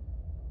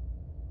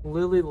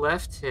 Lily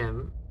left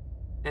him,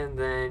 and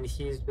then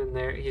he's been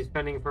there. He's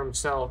fending for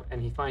himself,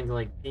 and he finds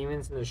like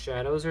demons in the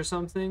shadows or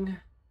something.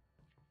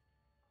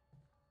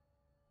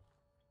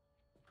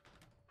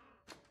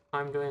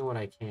 I'm doing what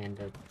I can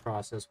to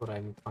process what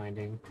I'm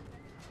finding.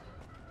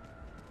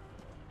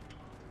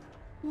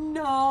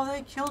 No,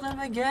 they killed him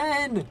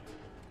again!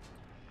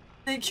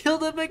 They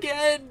killed him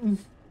again!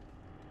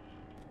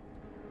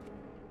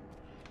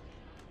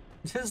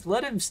 Just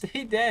let him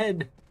stay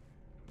dead.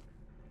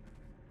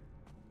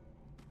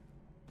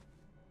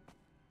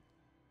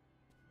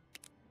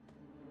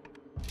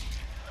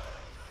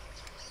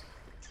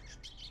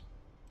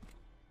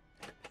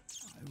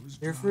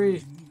 You're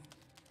free.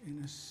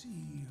 In a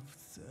sea of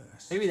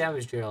thirst. Maybe that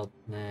was Gerald.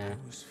 Nah. I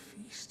was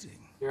feasting,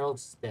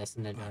 Gerald's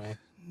destined to die.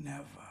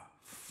 never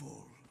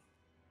full.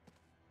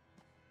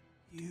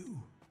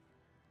 You,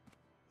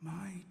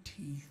 my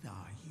teeth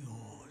are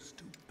yours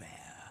to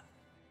bear.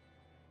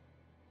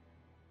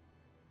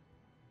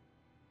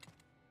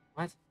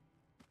 What?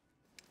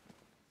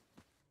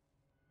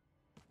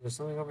 There's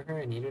something over here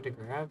I needed to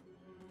grab?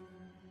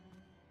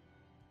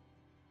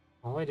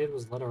 All I did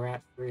was let a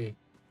rat free.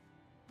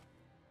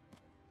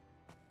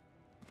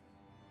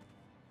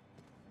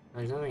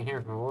 There's nothing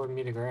here for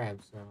me to grab,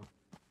 so...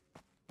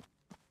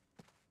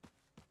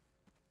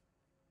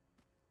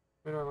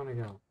 Where do I want to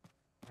go?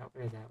 That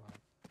way or that way?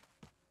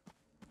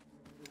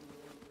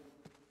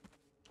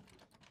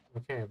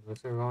 Okay,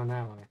 looks like we're going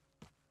that way.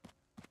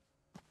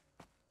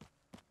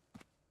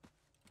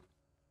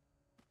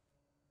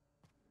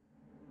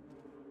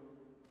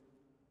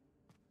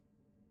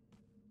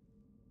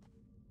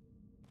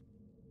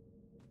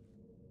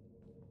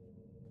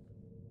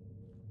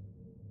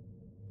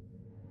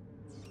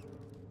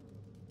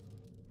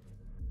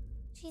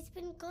 She's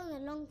been gone a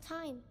long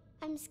time.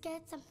 I'm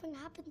scared something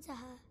happened to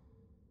her.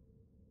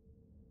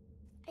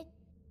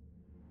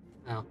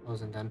 Oh,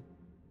 wasn't done.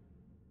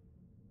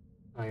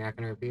 Oh, you're not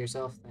gonna repeat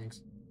yourself?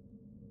 Thanks.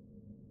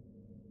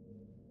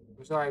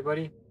 I'm sorry,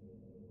 buddy.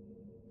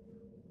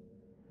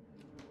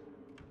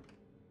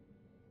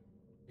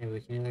 Yeah,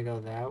 we can either go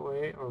that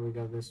way or we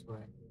go this way.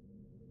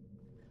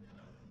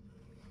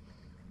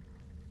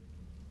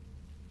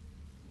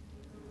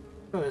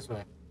 Go this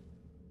way.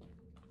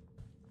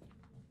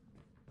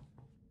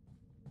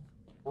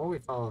 Or we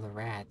follow the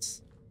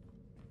rats.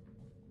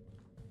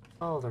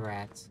 Follow the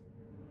rats.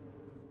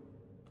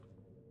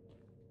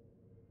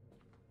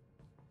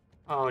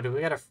 Oh, do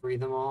we gotta free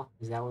them all?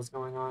 Is that what's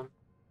going on?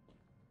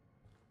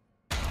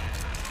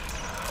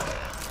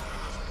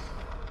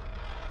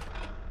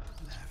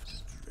 Left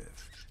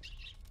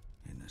adrift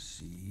in a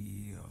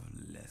sea of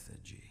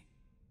lethargy.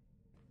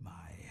 My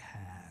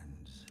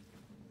hands,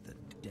 the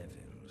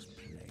devil's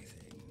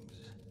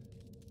playthings.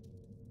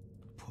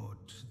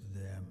 Put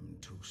them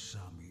to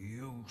some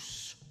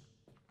use.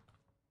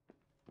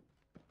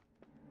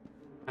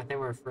 I think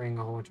we're freeing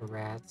a whole bunch of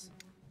rats.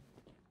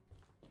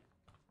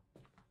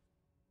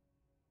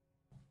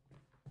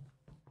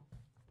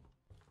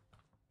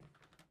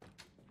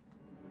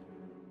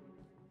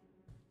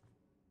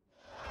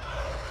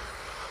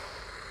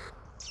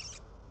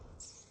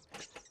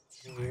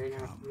 I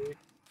come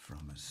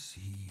from a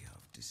sea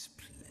of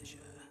displeasure.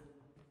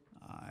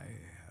 I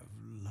have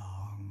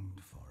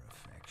longed for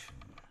affection.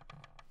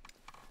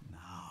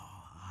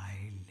 Now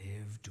I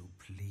live to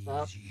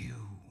please you.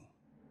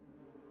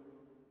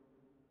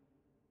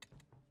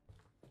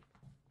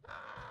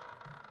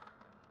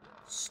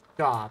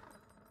 Stop.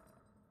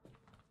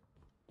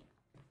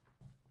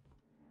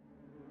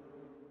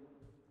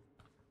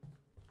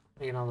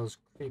 Making all those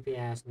creepy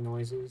ass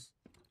noises.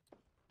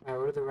 Alright,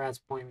 where do the rats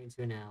point me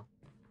to now?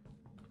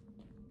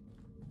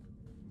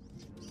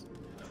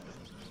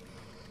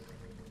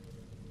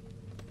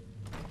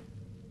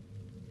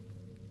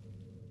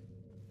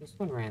 This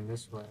one ran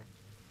this way.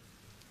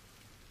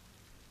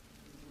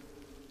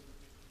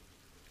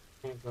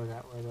 Can't go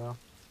that way though.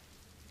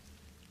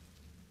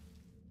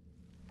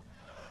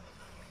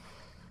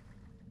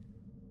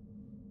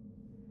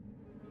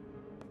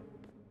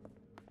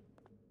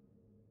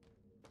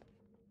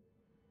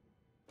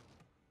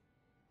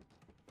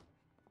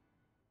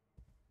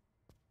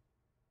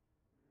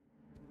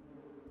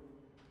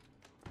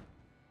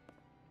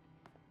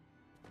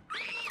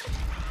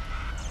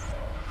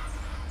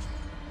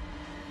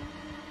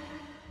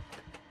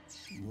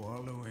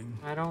 Wallowing.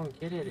 I don't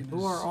get it. in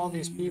Who a are all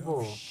these sea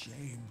people? of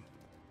shame.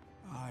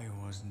 I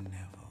was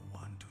never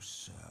one to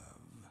serve.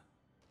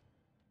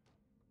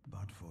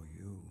 But for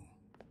you,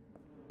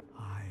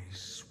 I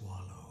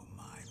swallow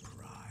my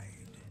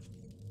pride.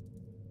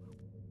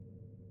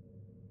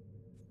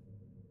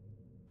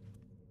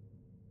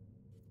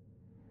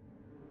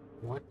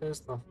 What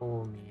does the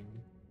hole mean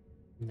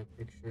in the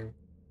picture?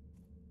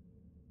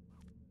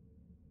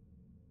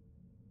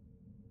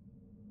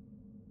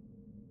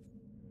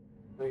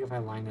 I think if I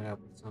line it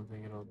up with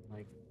something, it'll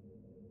like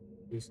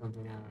do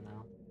something. I don't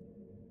know.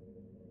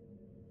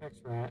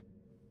 X-rat.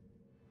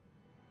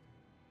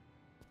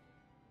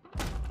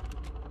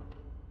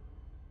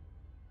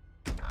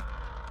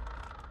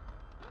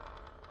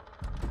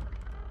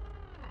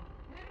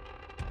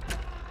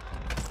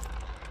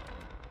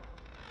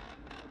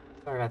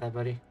 Sorry about that,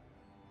 buddy.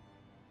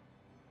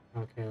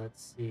 Okay,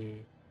 let's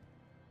see.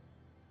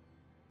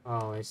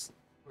 Oh,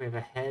 we have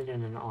a head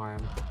and an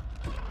arm.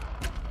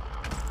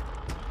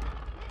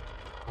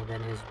 And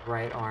then his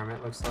right arm,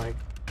 it looks like.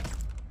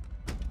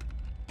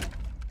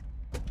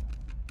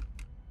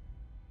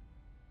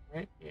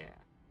 Right? Yeah.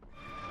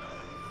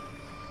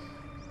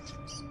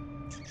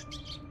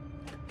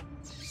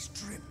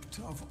 Stripped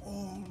of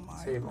all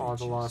my Save all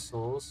the riches, lost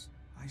souls.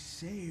 I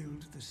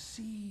sailed the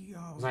sea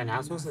of Was I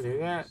not supposed to do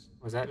that? nothingness.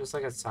 Was that just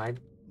like a side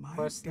My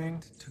quest thing?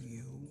 debt to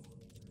you,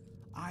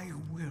 I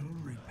will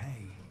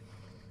repay.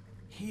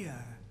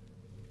 Here.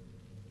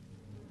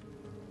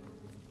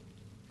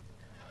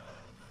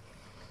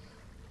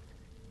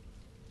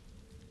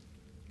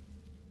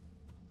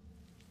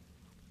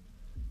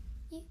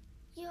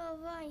 You're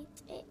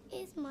right. It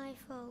is my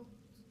fault.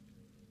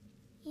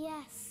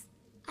 Yes,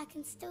 I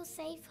can still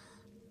save her.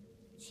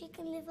 She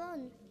can live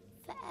on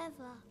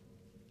forever.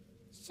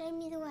 Show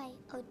me the way.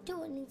 I'll do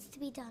what needs to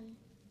be done.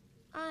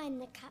 I'm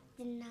the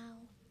captain now.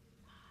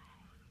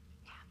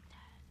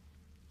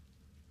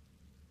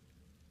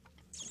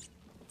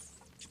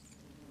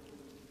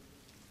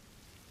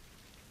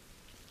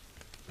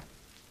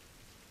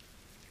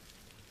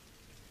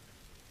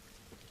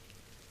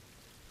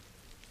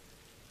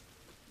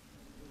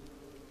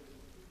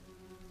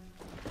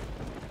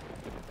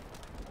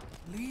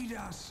 Lead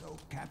us, O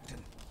Captain.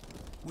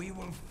 We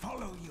will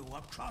follow you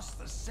across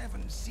the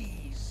 7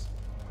 seas.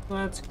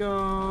 Let's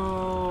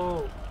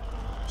go!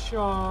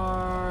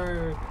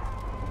 Charge!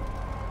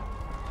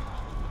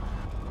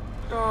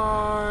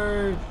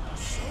 Charge!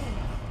 Soul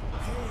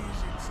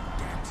pays its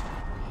debt.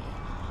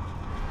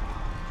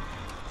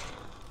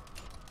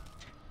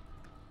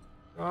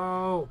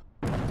 Go!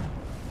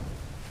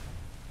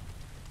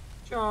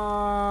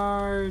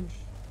 Charge!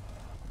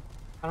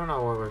 I don't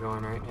know where we're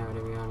going right now,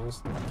 to be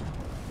honest.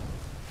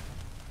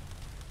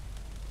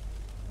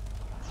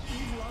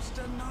 We've lost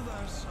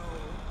another soul.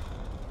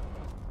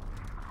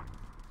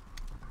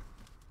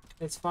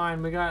 It's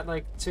fine, we got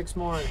like 6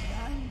 more.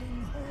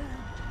 Landing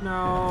hold.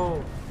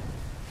 No!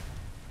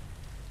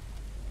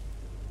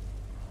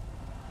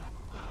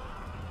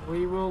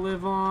 We will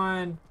live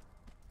on!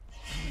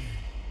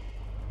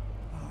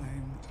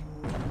 I'm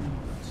told that.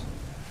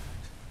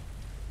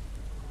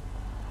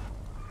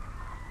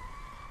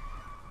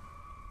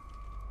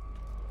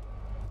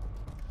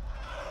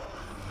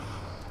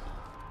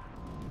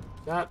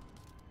 Stop.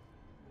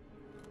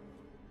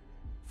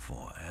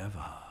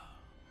 Forever.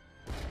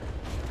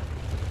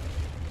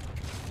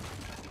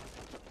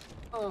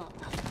 Oh.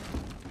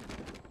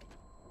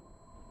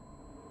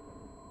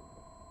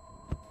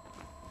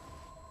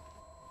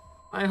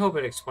 I hope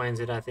it explains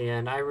it at the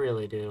end. I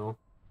really do.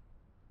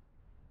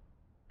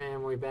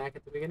 And we back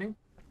at the beginning?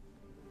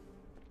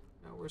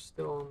 No, we're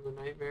still in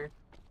the nightmare.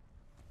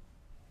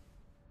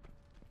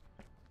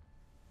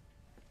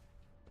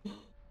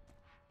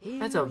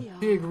 That's a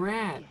big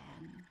rat. Again.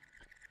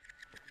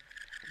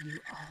 You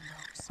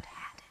almost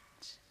had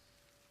it.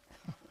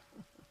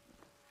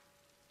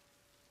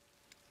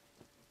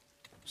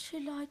 She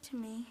lied to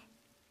me.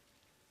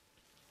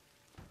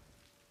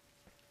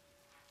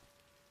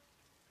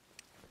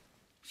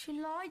 She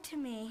lied to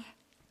me.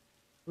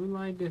 Who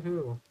lied to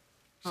who?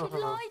 She Oh,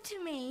 hello. lied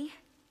to me.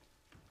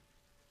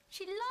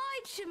 She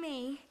lied to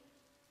me.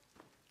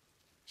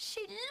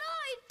 She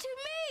lied to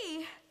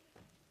me.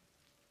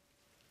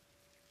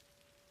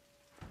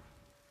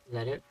 Is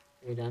that it?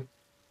 Are you done?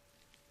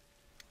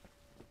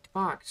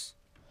 Fox.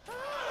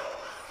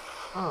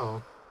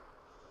 Oh.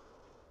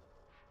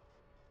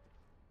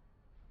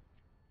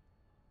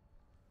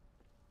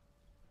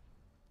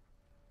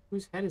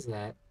 Whose head is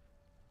that?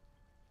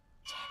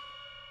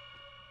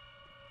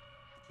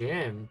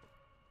 Jim.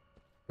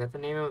 Is that the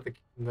name of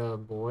the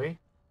boy?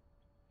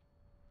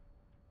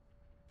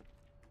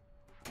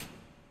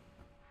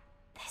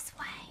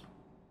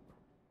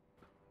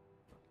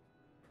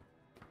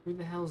 Who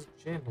the hell's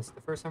Jim? It's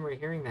the first time we're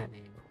hearing that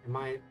name.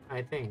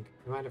 I think.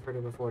 We might have heard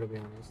it before, to be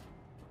honest.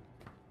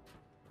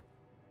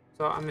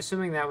 So I'm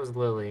assuming that was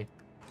Lily.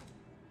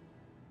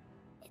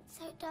 It's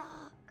so dark.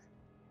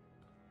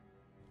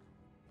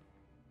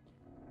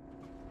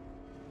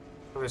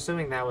 I'm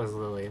assuming that was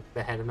Lily,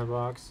 the head in the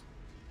box.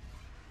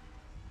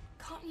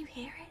 Can't you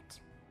hear it?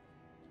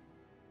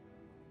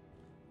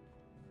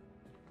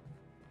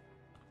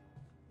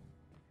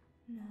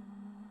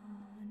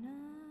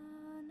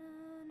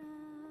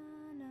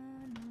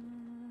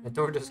 The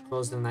door just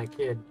closed on that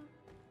kid.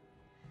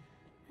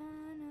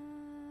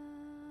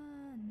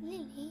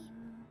 Lily,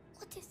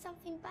 what if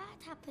something bad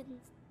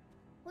happens?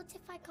 What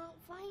if I can't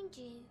find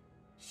you?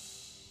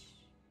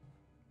 Shh.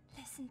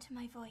 Listen to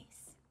my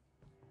voice.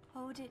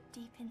 Hold it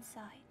deep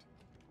inside,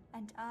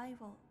 and I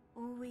will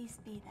always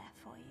be there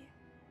for you.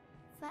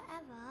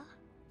 Forever?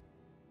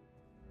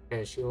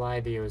 Okay, she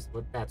lied to you.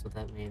 That's what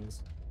that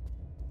means.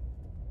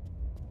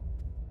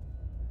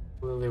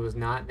 Lily was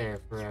not there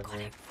forever. You got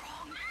it wrong.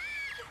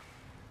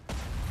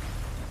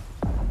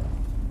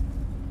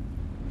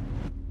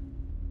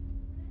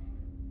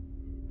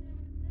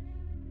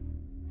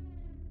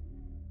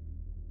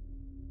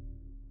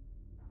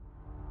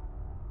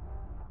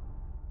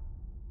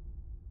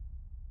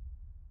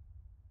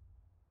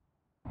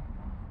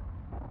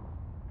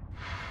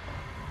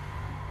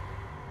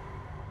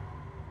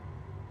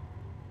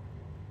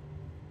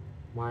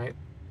 Why?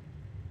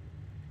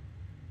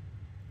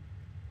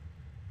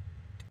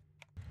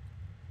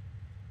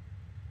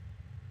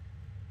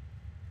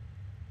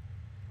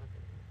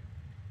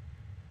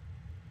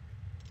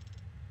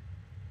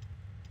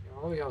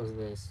 All we got was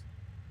this.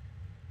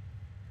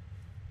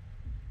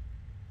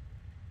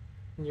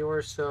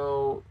 You're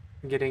so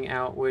getting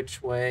out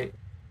which way,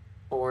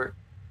 or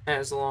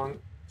as long,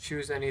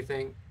 choose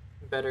anything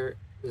better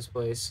this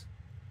place.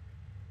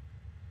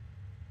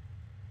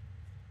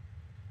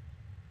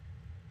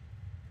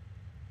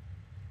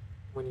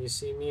 When you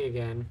see me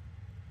again,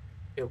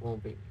 it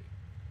won't be me.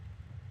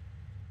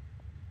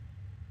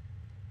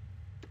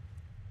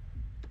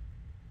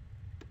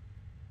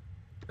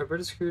 A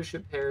British cruise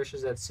ship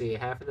perishes at sea.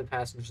 Half of the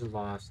passengers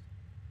lost.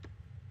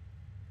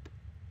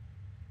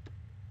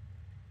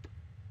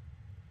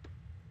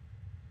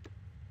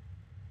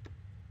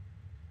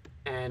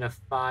 And a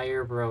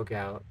fire broke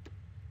out.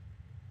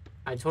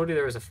 I told you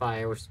there was a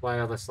fire, which is why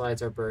all the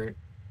slides are burnt.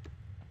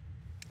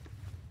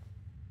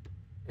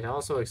 It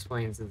also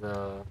explains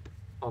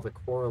all the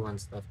coral and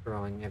stuff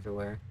growing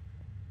everywhere.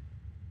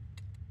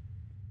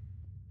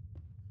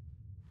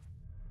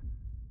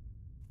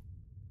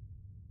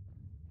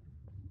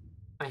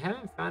 I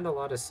haven't found a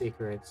lot of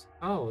secrets.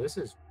 Oh, this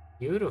is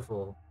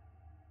beautiful.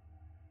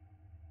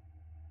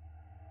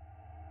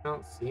 I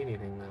don't see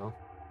anything though.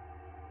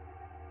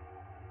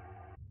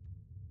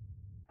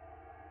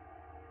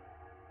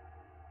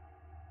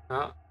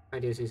 Oh, I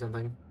do see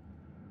something.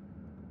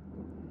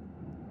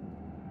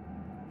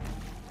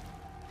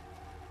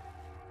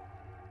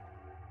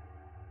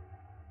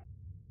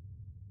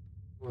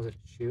 Was it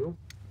a shoe?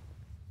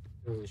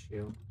 It was a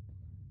shoe.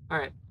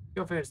 Alright,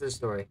 go finish this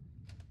story.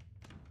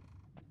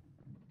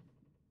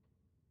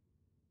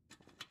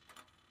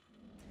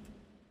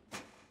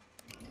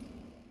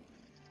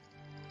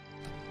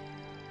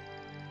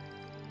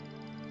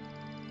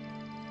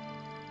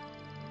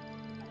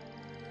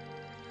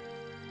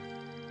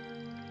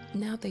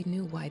 Now they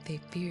knew why they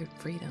feared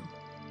freedom,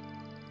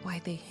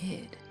 why they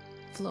hid,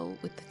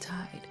 flowed with the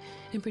tide,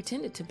 and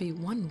pretended to be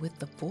one with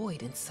the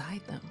void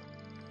inside them.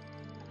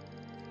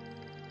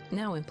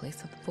 Now in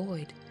place of the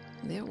void,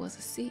 there was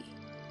a sea.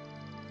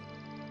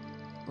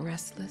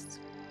 Restless,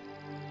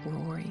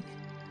 roaring,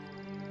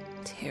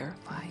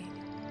 terrifying.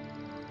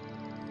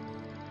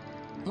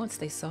 Once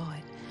they saw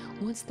it,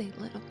 once they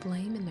lit a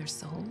flame in their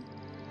soul,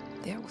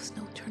 there was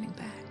no turning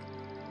back.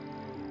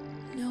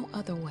 No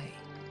other way.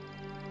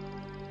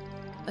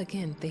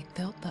 Again, they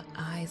felt the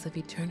eyes of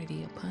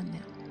eternity upon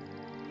them.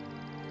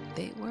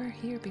 They were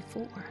here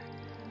before.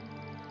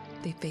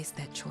 They faced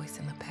that choice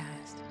in the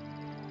past.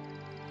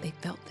 They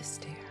felt the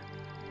stare.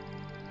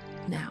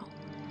 Now,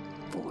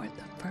 for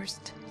the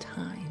first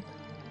time,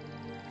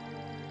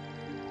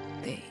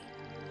 they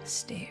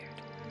stared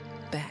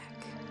back.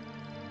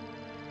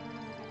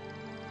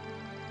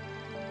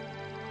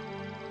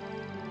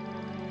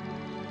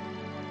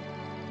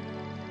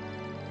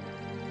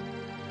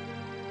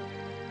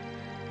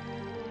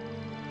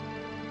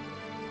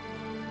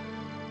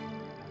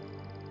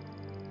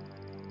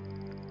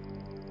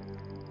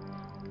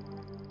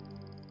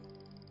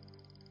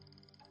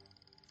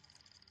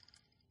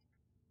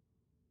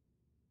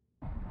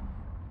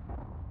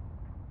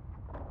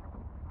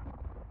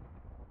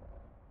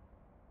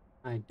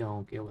 I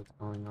don't get what's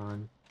going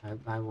on.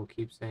 I will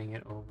keep saying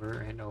it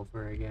over and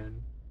over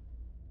again.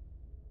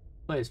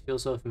 This place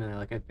feels so familiar,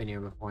 like I've been here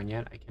before, and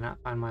yet I cannot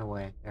find my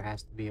way. There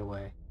has to be a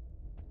way.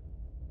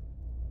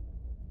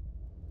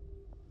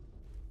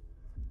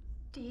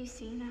 Do you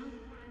see now?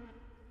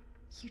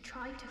 You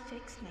tried to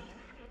fix me.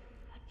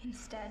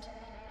 Instead,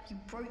 you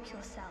broke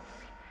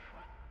yourself.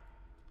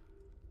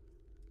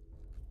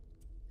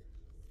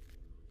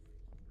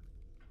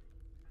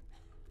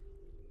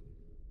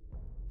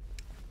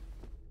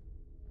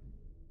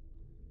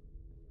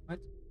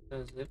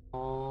 does it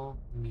all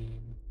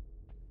mean?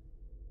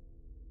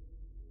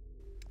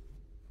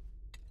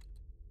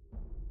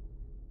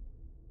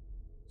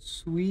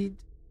 Sweet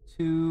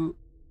to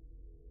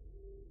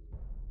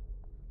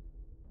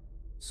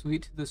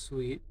the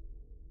sweet.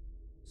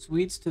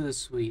 Sweets to the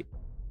sweet.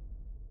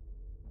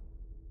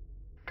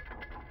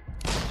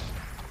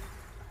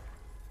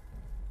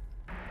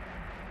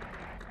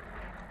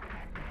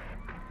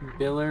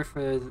 Bitter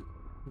for the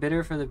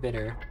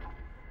bitter.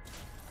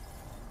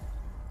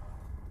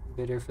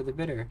 Bitter for the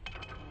bitter.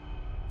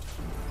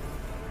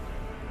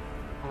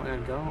 Oh my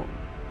god, go.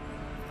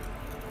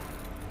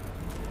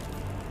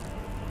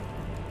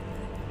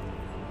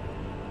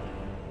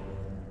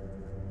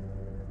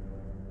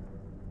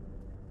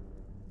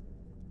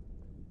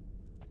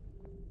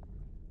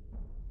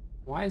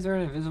 Why is there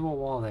an invisible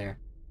wall there?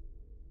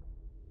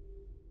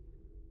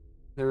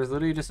 There was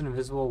literally just an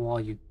invisible wall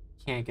you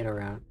can't get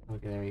around.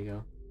 Okay, there you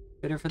go.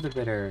 Bitter for the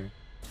bitter.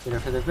 Bitter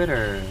for the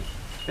bitter.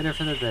 Bitter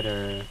for the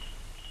bitter.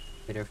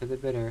 Bitter for the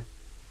bitter.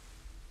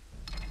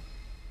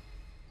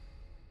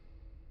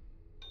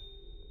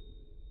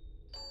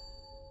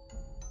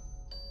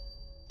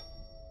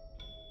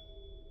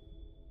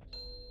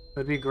 It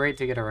would be great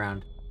to get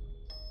around.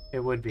 It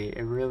would be.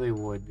 It really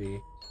would be.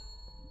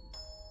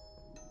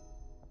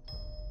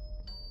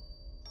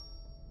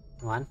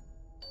 Come on.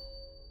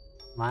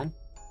 Come on.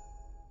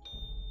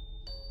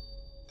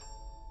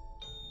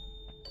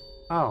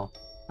 Oh,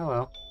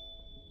 hello.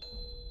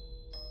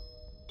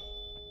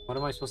 What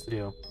am I supposed to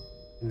do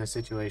in this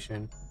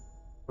situation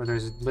where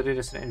there's literally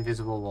just an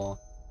invisible wall?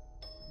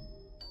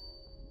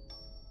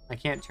 I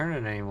can't turn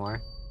it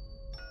anymore.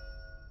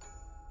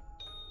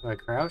 Do I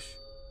crouch?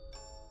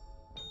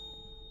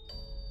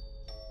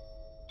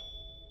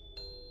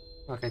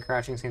 Okay,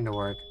 crouching seemed to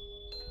work.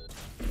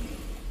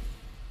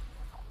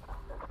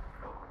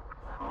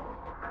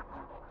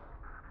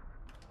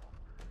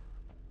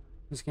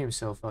 This game's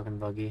so fucking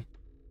buggy.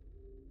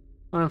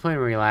 I'm playing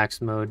relax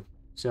mode,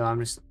 so I'm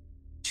just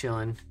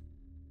chilling.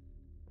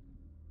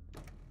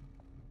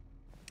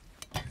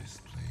 This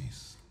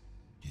place,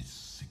 it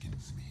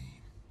sickens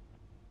me.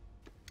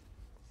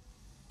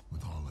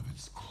 With all of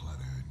its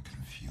clutter and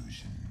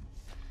confusion,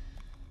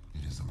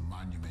 it is a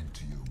monument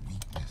to your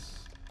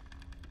weakness,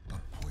 a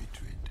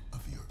portrait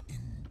of your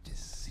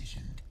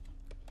indecision.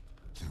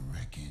 The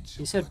wreckage.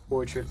 You said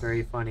portrait,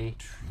 very funny.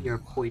 Your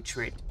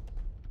portrait.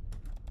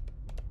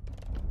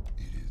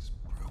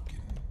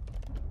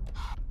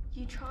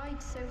 You tried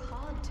so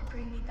hard to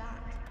bring me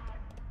back.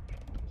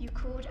 You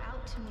called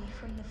out to me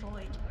from the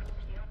void.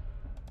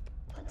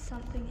 But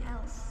something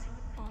else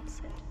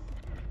answered.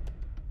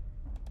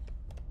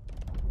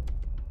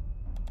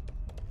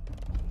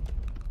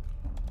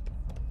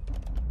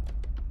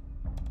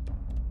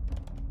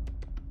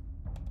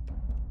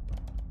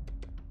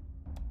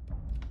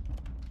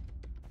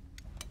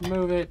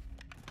 Move it.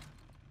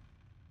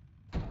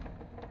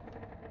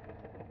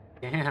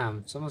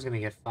 Damn, someone's gonna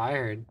get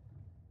fired.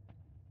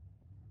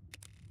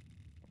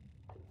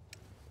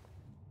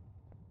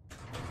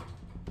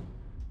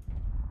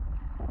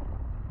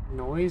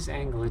 Noise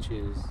and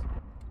glitches.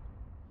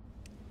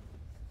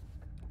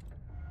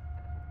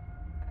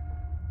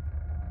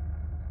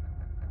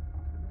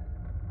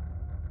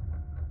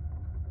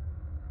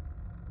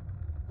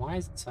 Why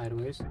is it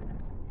sideways?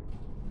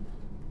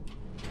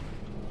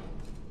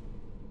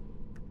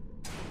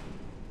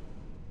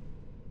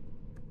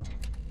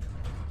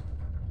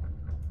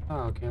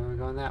 Oh, okay, we're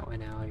going that way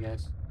now, I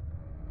guess.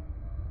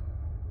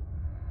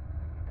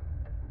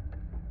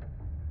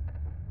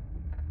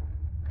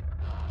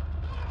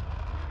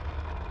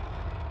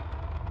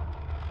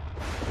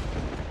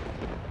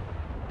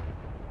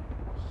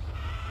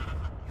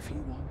 If you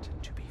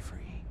wanted to be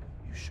free,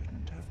 you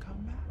shouldn't have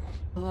come back.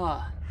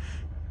 Ugh.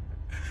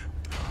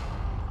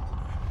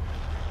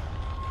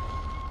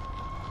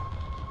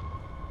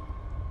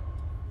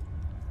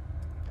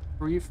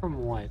 Free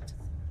from what?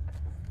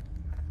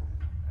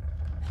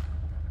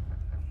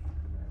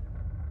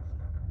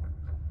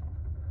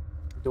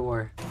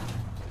 Door.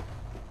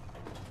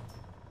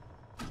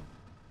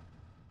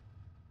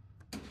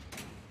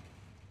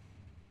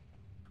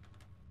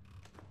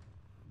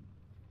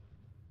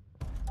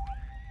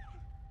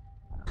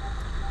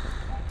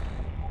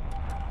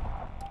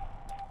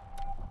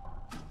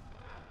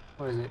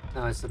 What is it?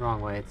 No, it's the wrong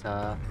way. It's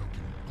But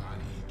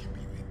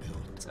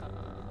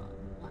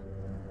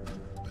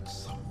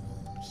some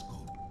wounds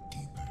go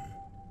deeper.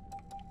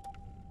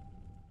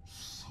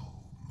 So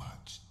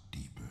much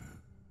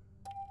deeper.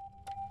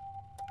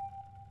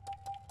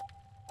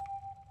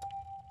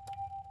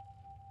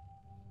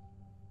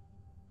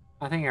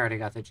 I think I already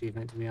got the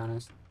achievement, to be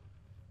honest.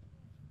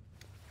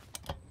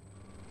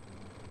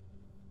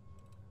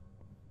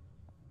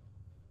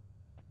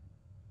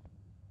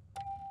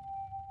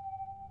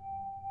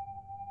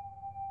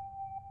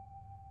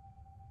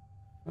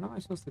 What am I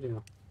supposed to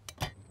do?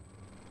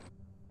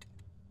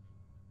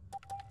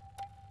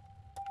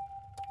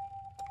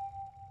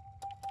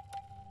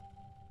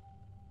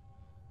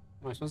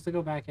 Am I supposed to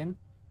go back in?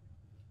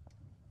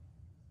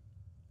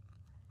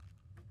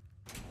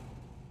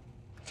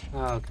 Oh,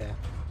 Oh, okay.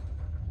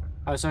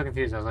 I was so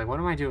confused. I was like, what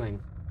am I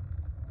doing?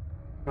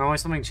 Normally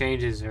something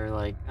changes, or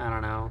like, I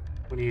don't know.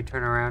 When you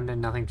turn around and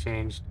nothing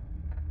changed.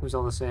 It was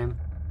all the same.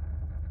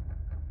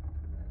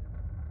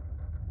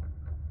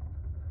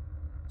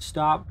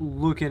 Stop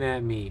looking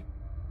at me.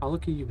 I'll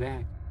look at you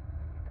back.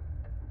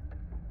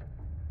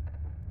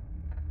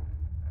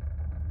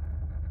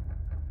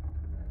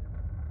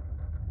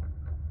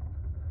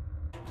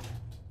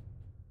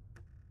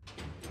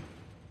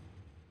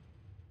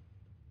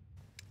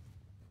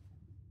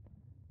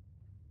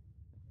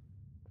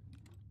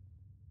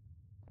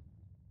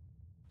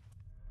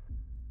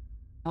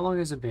 How long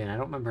has it been? I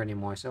don't remember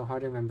anymore. So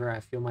hard to remember.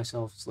 I feel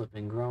myself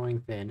slipping, growing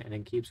thin, and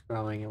it keeps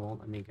growing. It won't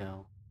let me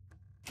go.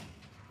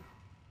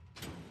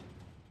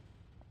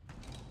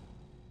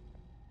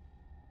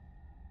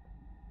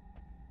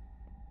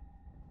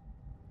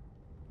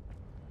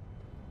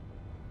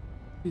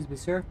 Excuse me,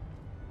 sir.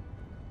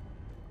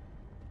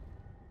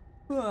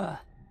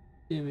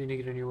 Didn't mean to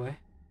get in your way.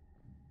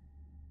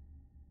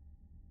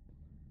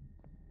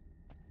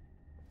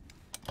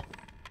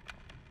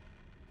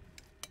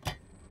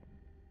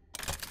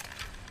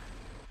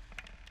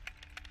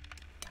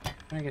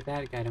 I'm trying to get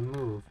that guy to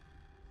move.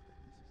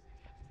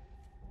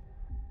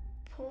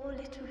 Poor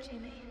little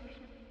Jimmy.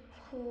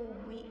 Poor,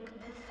 weak,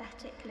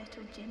 pathetic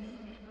little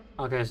Jimmy.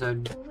 Okay, so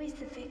always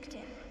the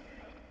victim.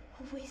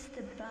 Always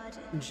the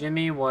burden.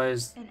 Jimmy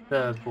was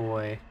the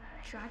boy.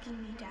 Dragging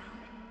me down.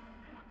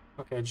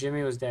 Okay,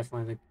 Jimmy was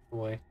definitely the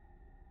boy.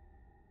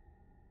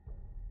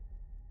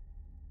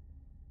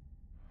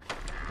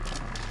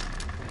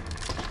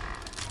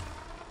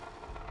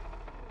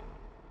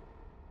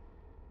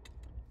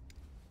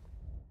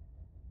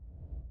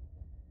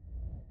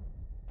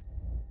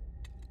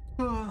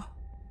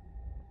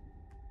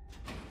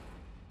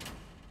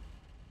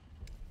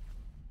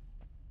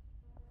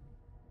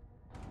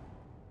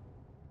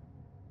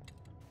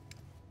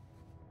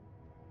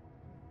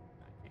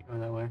 Go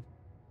that way.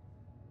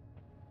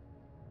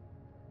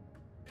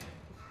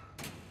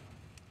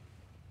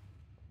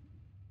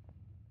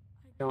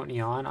 Don't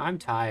yawn. I'm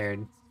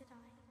tired.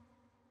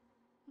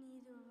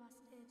 Neither of us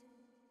did.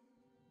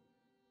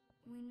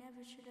 We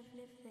never should have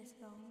lived this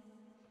long.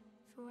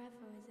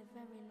 Forever is a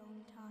very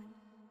long time.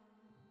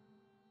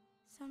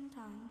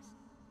 Sometimes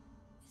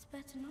it's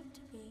better not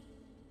to be,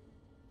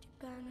 to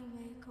burn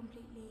away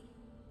completely.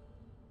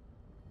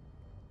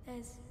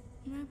 There's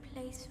no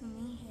place for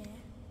me here.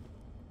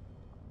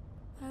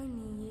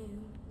 Only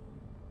you,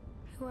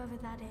 whoever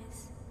that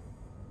is.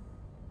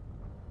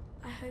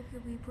 I hope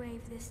you'll be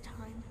brave this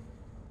time.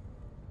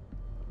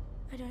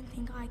 I don't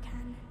think I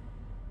can.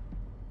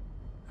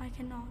 I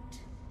cannot.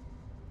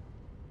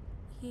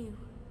 You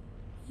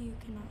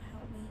cannot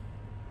help me.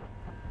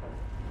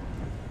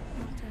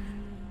 Not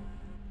anymore.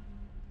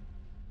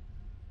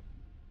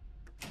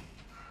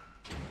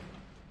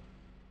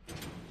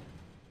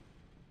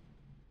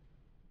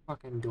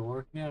 Fucking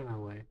door, get out of my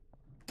way.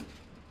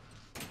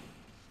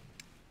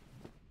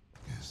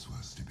 This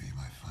was to be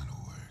my final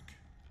work.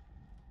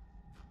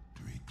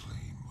 To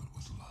reclaim what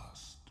was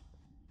lost.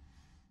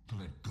 To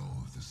let go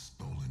of the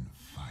stolen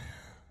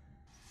fire.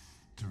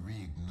 To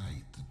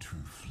reignite the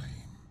true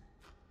flame.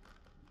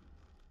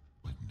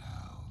 But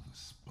now the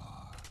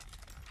spark.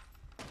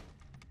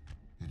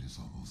 It is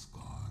almost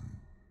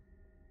gone.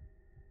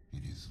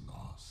 It is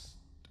lost.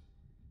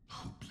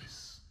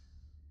 Hopeless.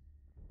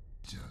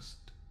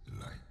 Just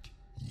like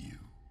you.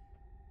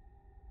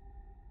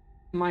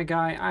 My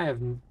guy,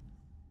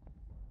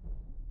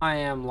 I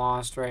am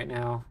lost right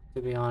now,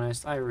 to be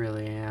honest. I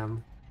really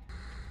am.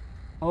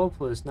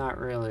 Hopeless, not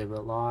really,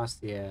 but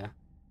lost, yeah.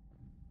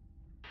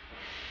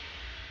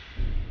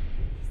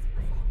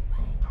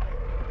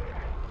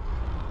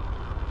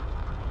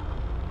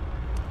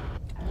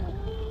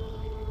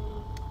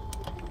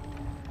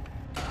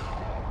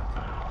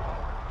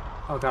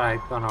 Oh god, I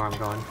don't know where I'm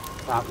going.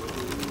 Stop.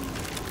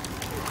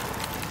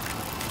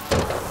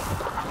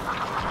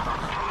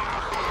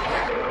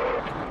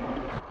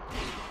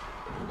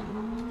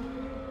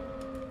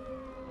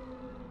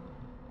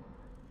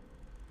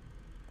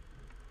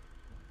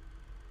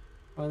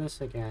 Oh,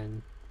 this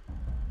again.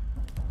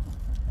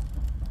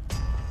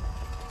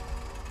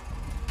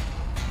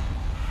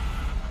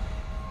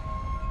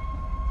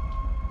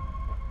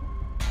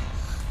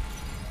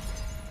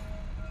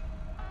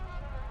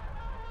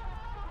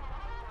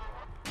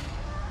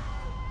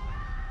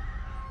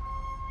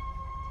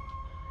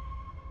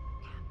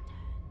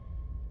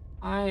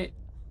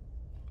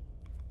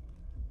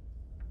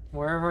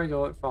 Wherever I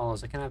go, it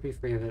follows. I cannot be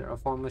free of it. A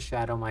formless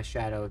shadow, my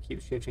shadow. It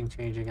keeps shifting,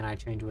 changing, and I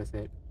change with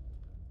it.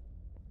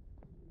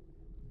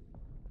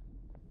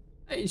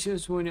 I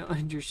just want to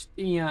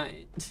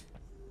understand.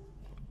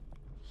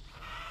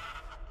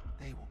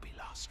 They will be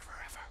lost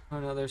forever.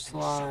 Another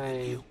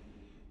slide.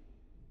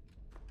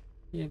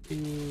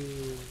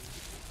 Yippee.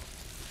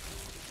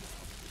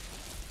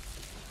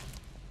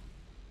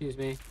 Excuse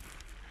me.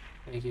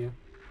 Thank you.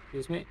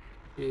 Excuse me.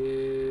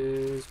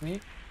 Excuse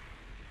me.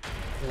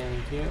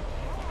 Thank you.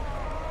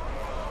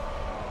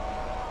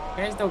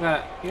 You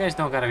guys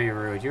don't gotta be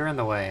rude. You're in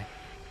the way.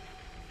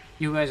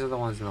 You guys are the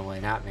ones in the way,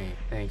 not me.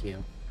 Thank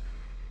you.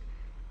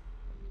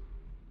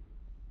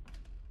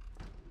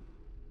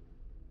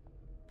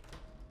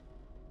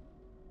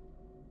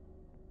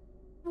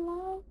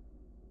 Hello?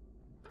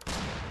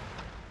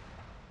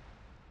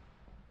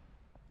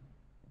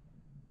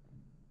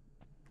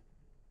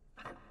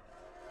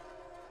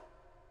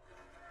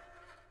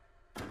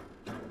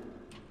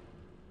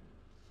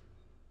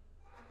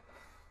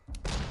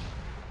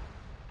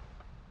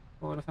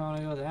 What if I want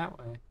to go that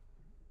way?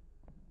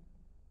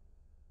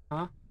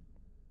 Huh?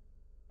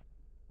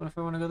 What if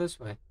I want to go this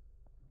way?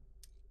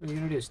 What are you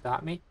gonna do?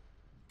 Stop me?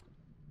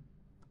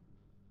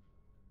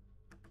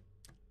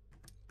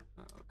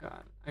 Oh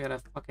god. I gotta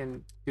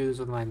fucking do this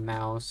with my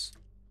mouse.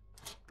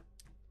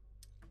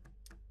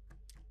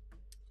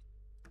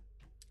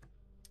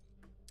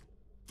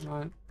 Come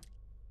on.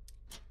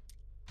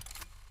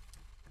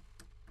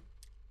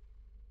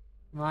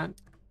 Come on.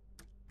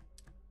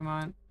 Come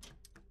on.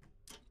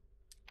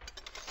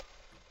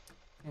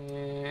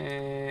 And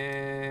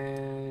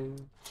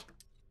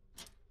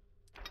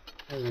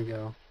there we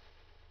go.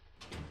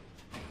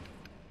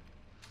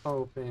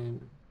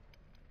 Open.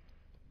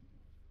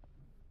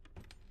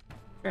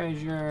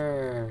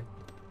 Treasure.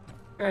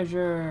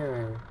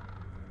 Treasure.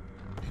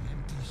 An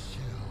empty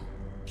shell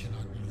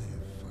cannot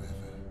live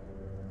forever.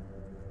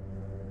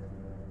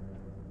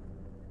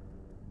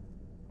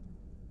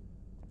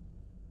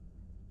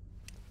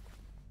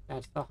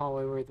 That's the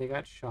hallway where they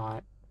got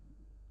shot.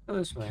 Go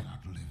this way.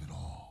 Cannot live at all.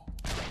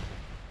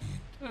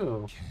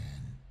 Ooh.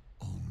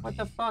 What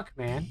the fuck,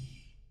 man?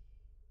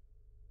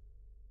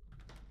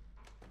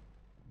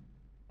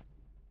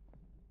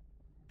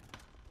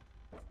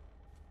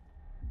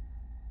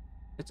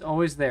 It's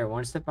always there,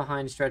 one step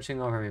behind,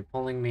 stretching over me,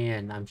 pulling me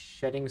in. I'm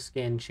shedding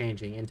skin,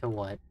 changing into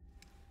what?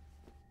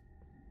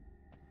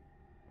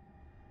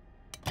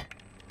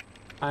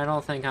 I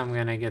don't think I'm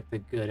gonna get the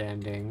good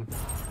ending.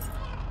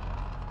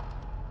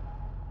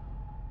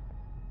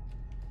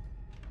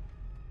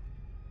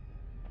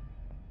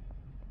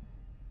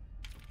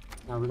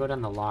 No, we go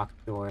down the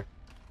locked door.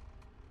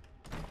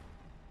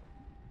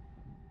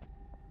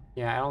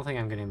 Yeah, I don't think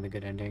I'm getting the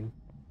good ending.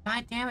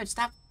 God damn it,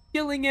 stop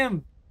killing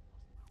him!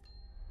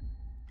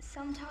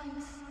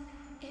 Sometimes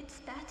it's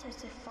better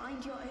to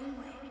find your own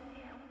way.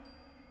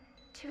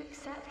 To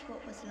accept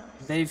what was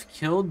lost. They've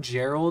killed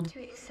Gerald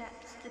To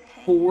accept the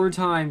pain. 4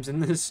 times in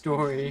this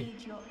story.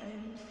 Feed your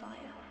own fire.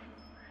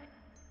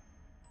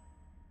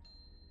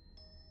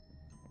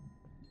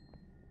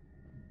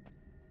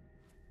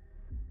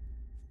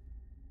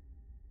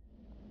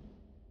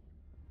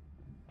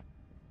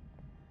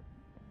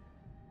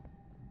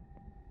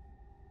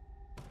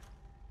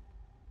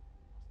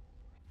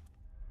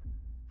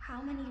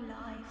 How many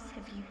lives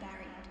have you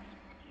buried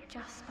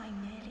just by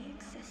merely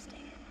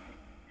existing?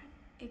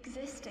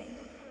 Existing,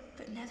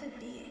 but never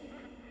being.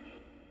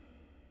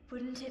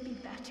 Wouldn't it be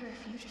better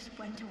if you just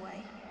went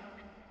away?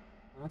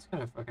 That's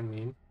kind of fucking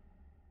mean.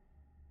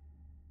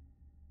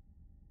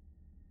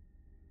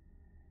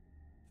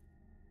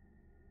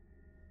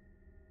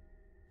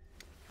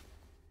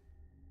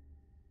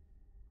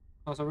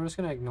 Also, we're just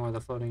gonna ignore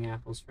the floating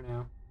apples for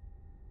now.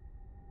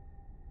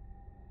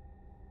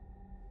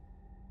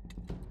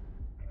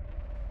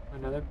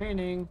 Another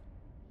painting.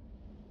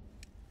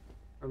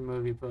 Or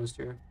movie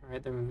poster.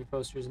 Alright, there are movie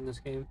posters in this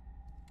game.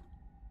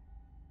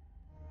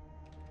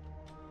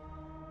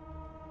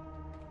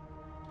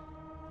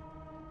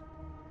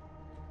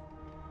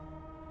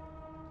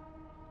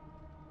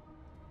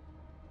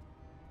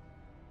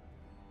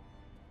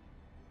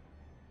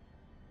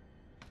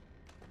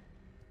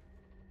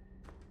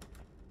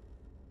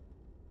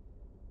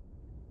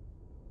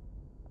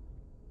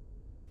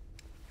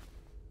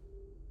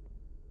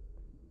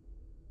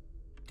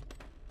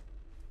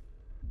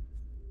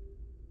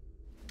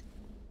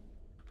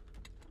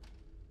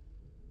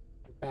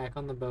 Back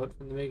on the boat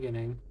from the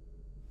beginning.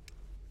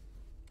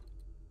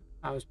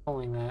 I was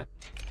pulling that.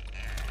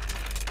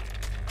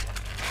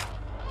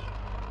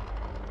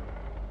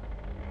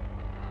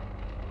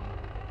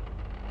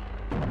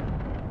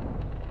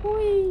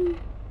 Whee!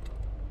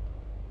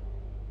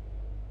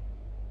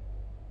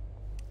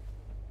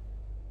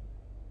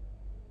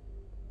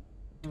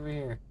 Over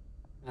here.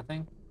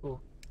 Nothing?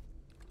 Cool.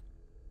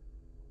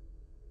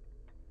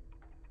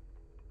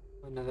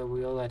 Another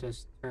wheel that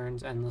just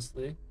turns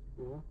endlessly.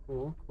 Cool,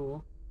 cool,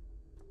 cool.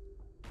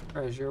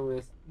 Treasure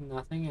with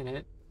nothing in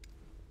it.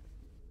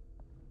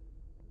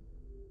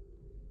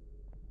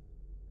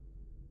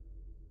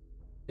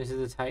 Is it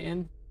the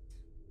Titan?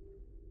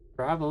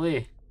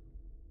 Probably.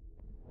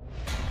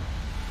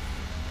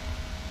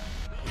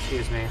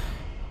 Excuse me.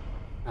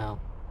 Oh.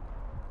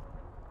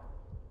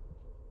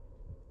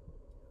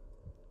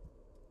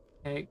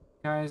 Hey,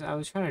 guys, I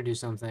was trying to do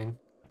something.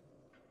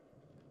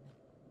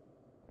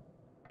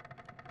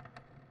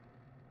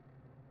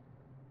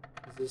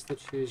 Is this the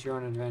choose your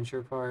own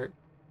adventure part?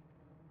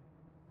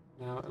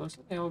 No, it looks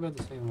like they all go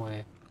the same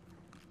way.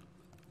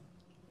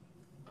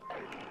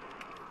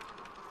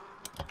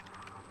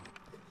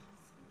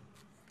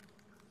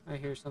 I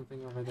hear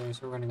something over there,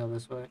 so we're gonna go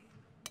this way.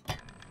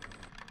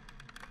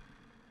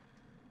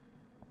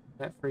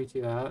 That freaked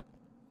you out?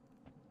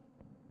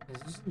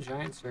 Is this a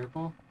giant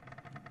circle?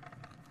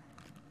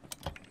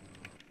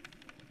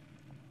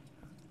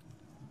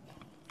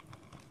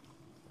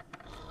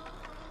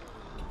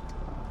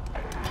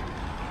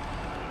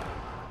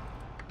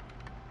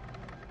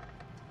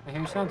 I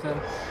hear something.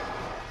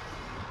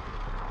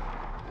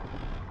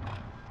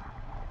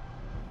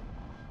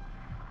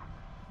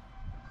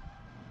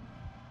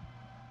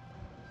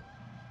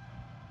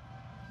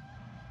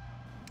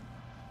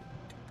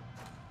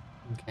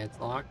 Okay, it's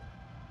locked.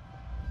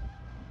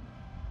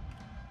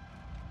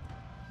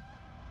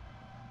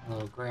 A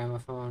little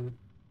gramophone.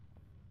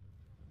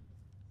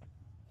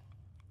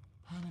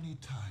 How many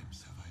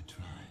times have I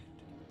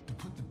tried to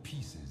put the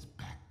pieces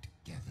back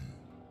together?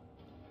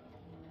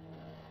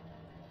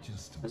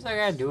 Just What's that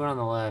guy doing on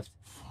the left?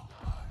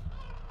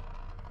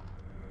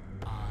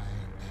 I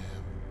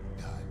am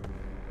done.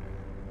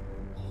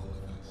 All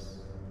of us.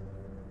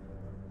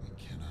 We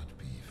cannot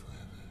be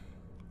forever.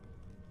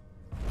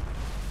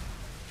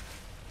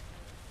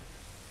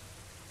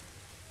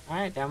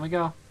 Alright, down we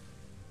go.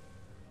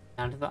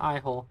 Down to the eye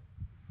hole.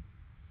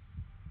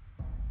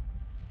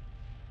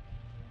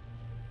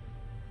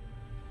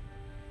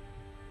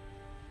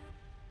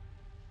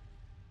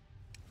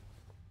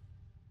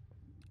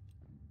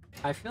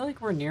 I feel like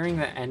we're nearing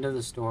the end of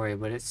the story,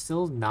 but it's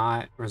still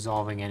not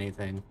resolving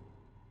anything.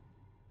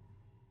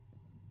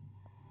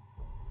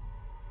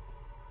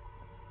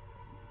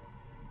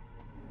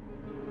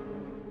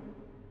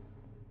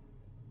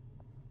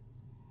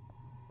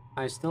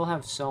 I still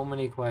have so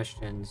many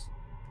questions.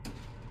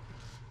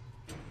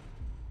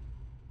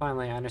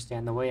 Finally, I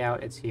understand the way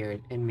out. It's here,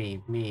 in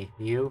me. Me.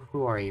 You?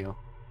 Who are you?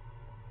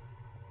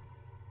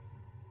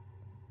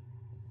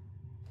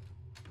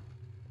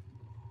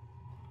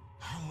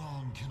 How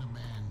long can a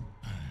man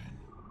burn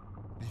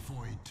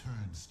before he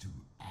turns to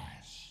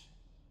ash?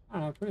 I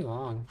don't know, pretty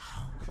long.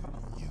 How could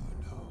you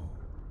know?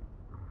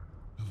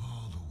 Of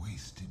all the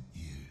wasted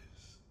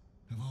years,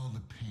 of all the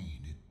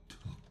pain it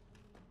took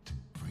to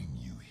bring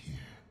you here,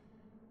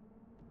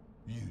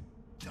 you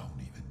don't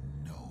even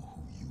know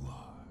who you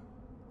are.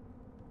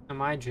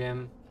 Am I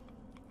Jim?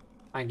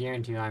 I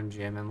guarantee you I'm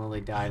Jim, and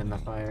Lily died in the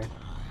fire.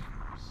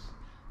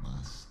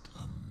 Must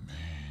a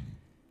man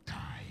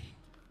die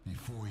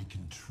before he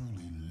can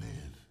truly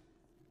live?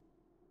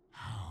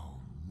 How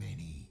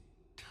many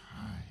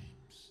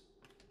times?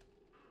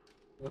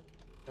 Oops,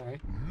 sorry.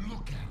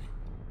 Look at it.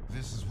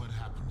 This is what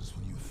happens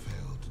when you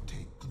fail to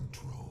take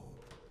control.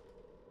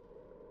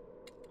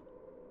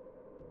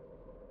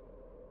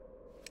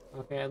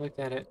 Okay, I looked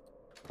at it.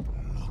 Look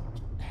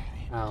at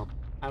it. Oh,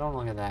 I don't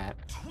look at that.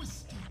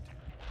 Twisted.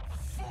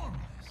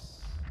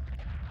 Formless.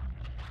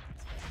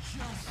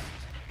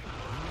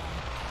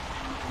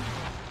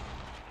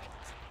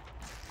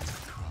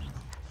 Just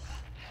crumble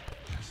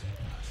as it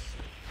must.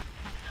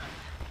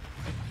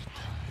 When the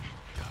time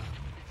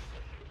comes,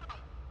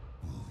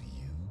 will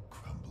you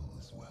crumble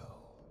as well?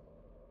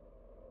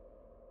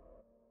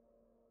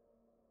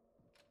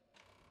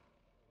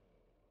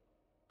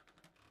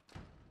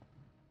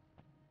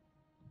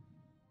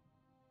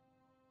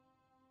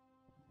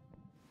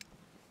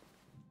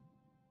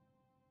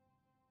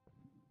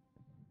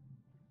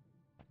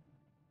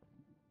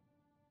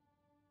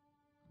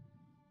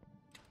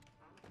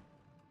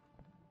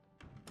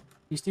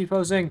 He's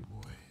deposing.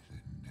 Boy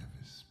that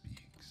never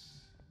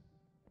speaks.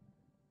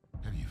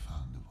 Have you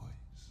found the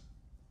voice?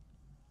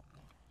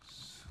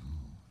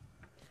 Soon,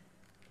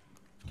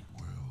 the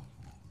world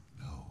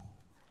will know.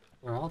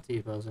 We're all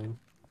deposing.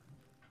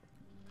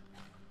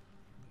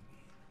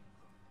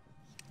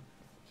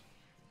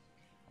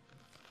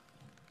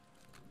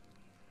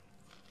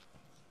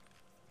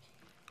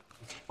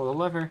 Let's pull the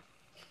lever.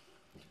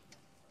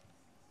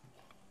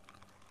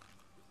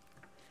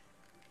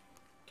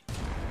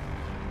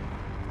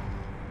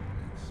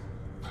 It's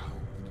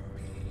bound to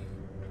be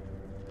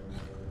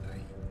a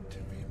night to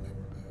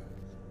remember.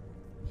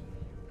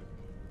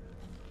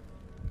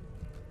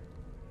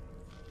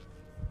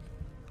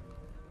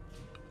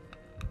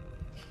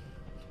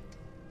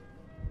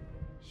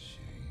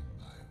 Shame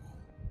I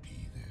won't be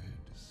there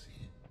to see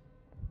it.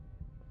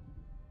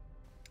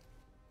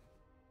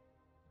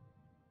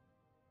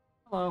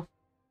 Hello.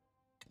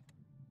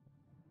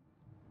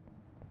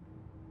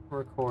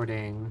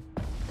 Recording.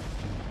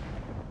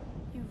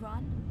 You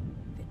run,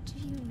 but do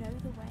you know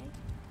the way?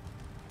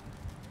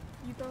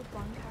 You build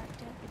one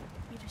character,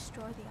 you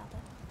destroy the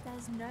other.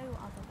 There's no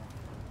other way.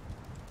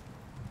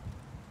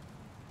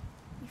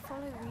 You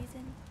follow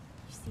reason,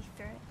 you see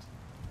through it.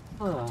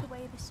 You cut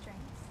away the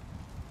strings.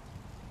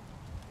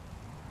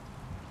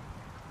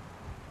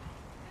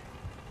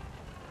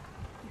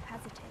 You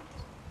hesitate.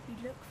 You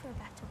look for a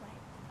better way.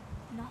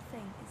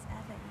 Nothing is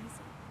ever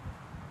easy.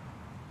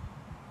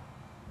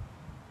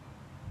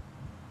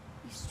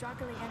 You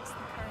struggle against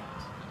the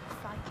current,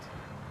 fight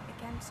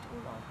against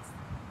all odds.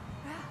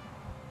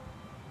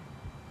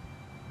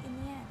 In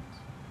the end,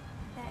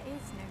 there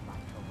is no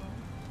right or wrong.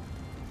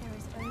 There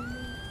is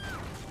only...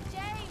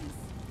 James!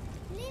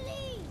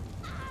 Lily!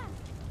 Ah!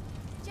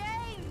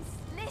 James!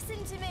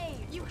 Listen to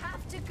me! You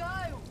have to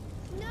go!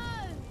 No,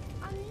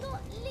 I'm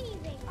not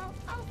leaving.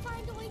 I'll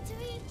find a way to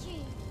reach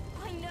you.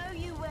 I know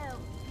you will.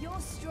 You're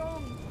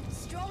strong.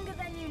 Stronger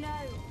than you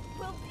know.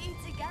 We'll be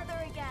together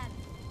again.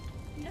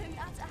 No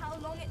matter how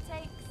long it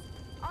takes,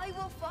 I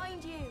will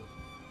find you.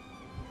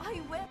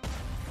 I will.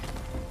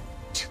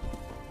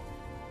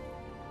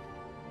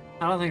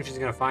 I don't think she's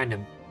gonna find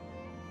him.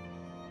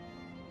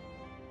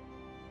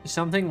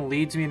 Something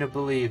leads me to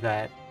believe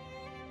that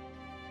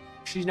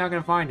she's not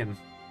gonna find him.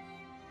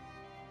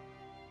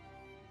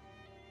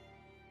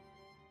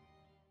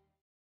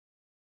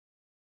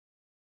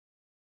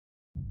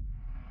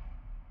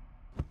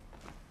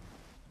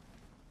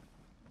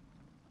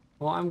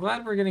 Well, I'm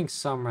glad we're getting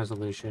some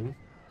resolution.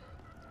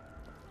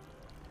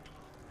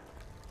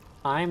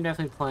 I'm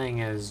definitely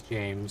playing as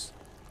James.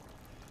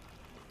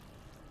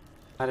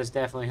 That is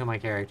definitely who my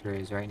character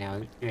is right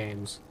now,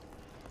 James.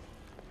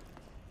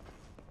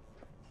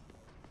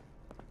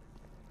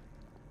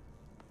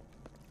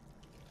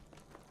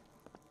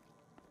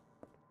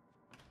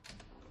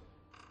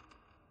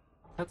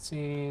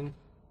 Cutscene.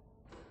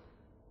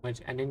 Which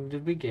ending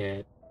did we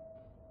get?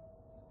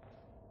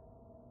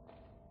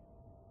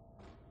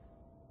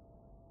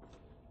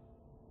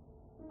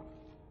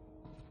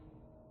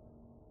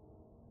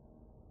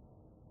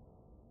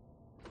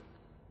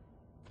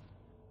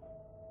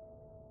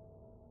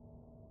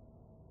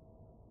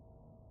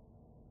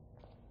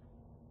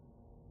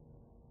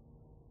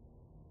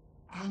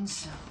 And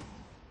so,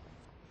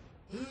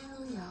 here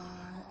we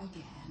are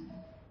again.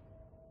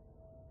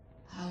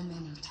 How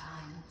many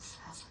times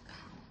has it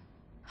been?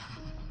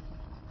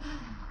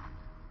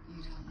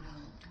 You don't know,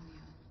 do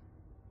you?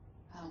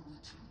 How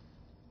would you?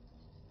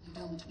 You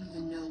don't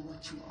even know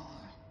what you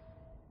are.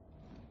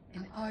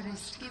 An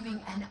artist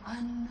giving an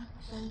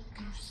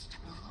unfocused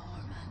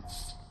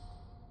performance.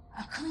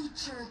 A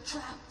creature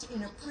trapped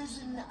in a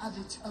prison of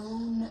its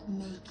own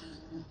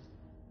making.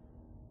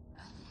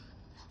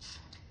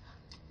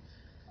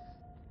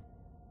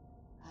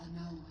 I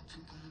know what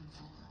you came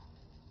for.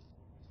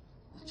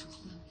 What you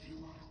think you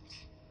want.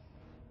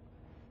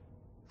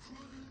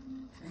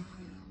 Flame,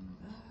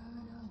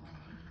 burn away.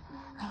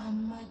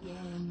 Come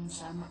again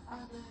some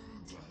other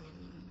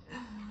day.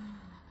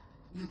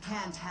 You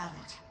can't have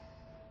it.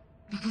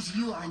 Because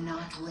you are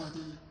not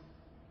ready.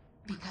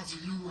 Because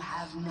you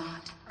have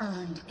not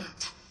earned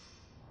it.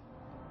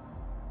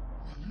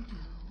 When you do,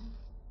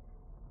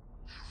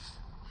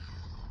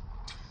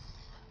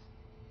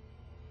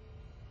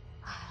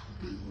 I'll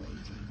be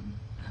waiting.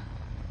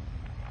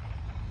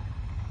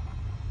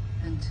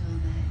 Until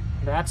then.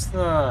 That's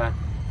the...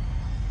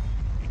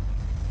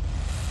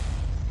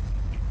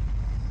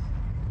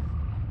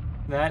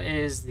 That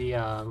is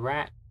the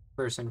rat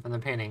person from the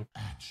painting.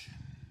 Action.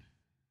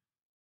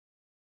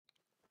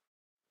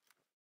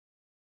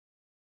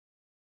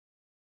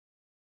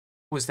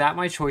 Was that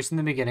my choice in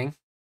the beginning?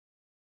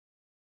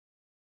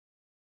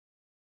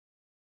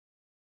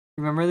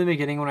 Remember the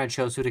beginning when I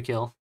chose who to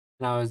kill?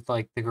 And I was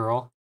like, the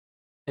girl?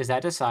 Is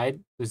that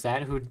decide? Was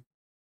that who...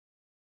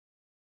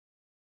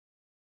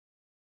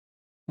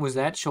 Was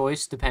that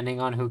choice depending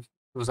on who...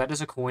 Was that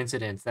just a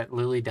coincidence that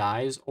Lily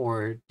dies?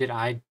 Or did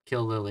I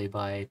kill Lily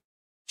by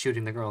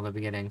shooting the girl in the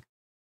beginning?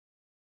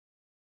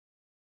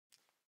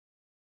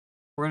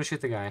 We're gonna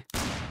shoot the guy.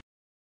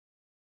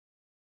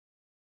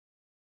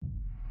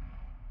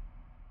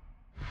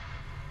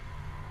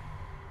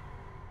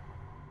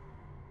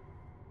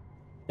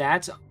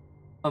 That's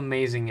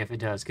amazing if it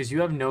does, because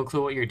you have no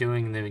clue what you're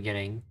doing in the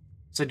beginning.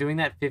 So doing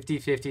that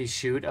 50-50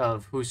 shoot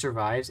of who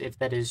survives, if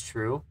that is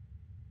true.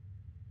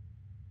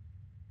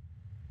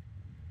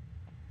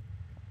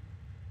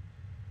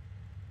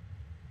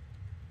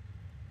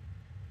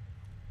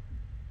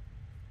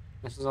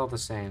 This is all the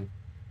same.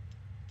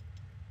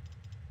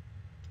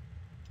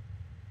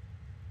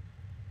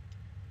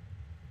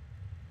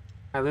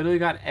 I literally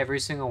got every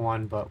single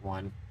one but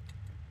one.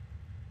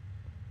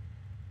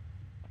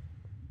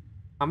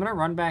 I'm gonna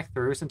run back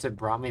through since it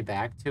brought me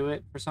back to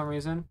it for some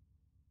reason.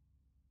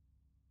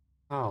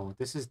 Oh,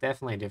 this is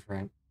definitely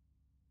different.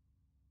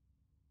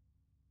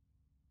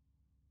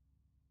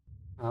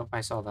 Oh,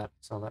 I saw that.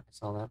 I saw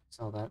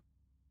that.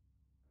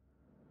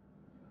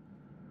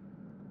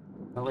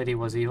 That lady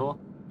was evil.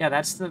 Yeah,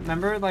 that's the...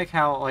 Remember, like,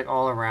 how, like,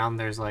 all around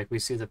there's, like, we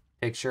see the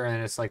picture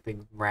and it's, like, the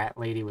rat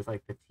lady with,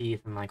 like, the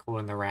teeth and, like,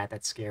 holding the rat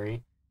that's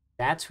scary?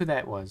 That's who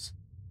that was.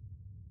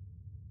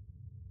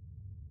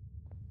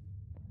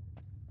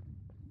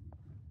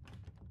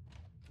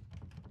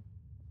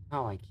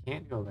 Oh, I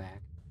can't go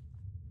back.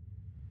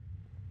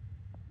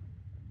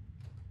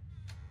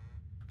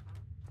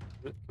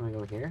 Can we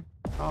go here?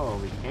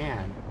 Oh, we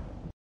can.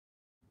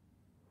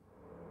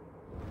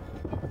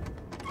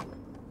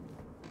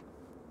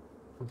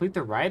 Complete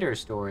the writer's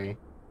story.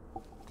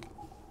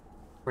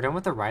 We're done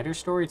with the writer's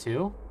story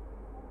too?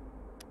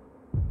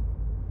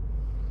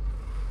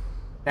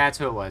 That's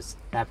who it was.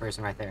 That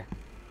person right there.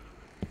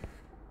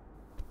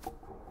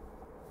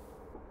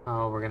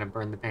 Oh, we're gonna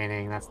burn the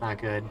painting. That's not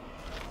good.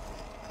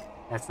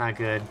 That's not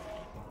good.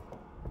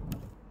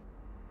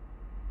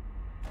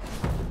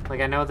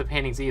 Like, I know the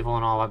painting's evil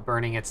and all, but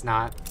burning it's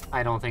not.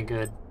 I don't think,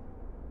 good.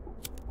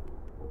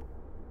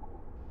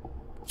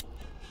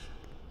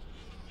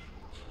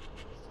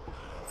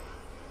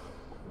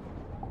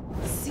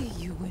 See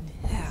you in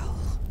hell.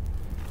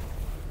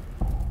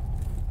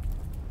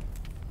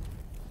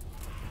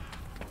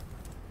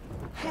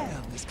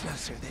 Hell is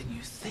closer than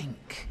you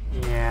think.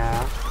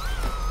 Yeah.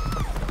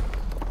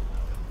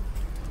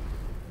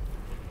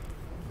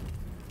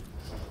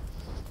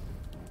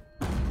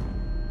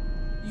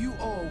 You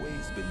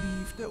always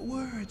believed that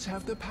words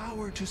have the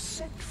power to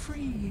set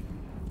free.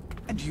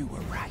 And you were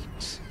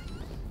right.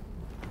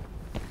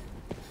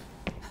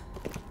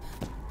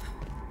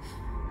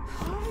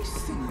 I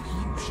think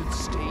you should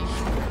stay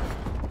here.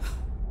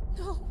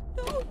 No.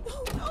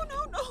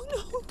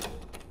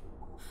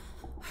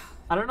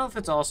 I don't know if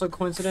it's also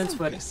coincidence,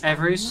 but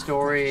every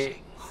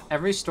story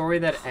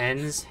that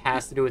ends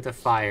has to do with the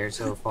fire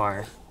so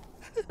far.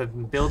 The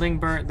building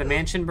burnt, the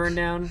mansion burned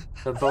down,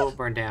 the boat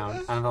burned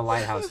down, and the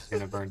lighthouse is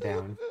gonna burn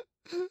down.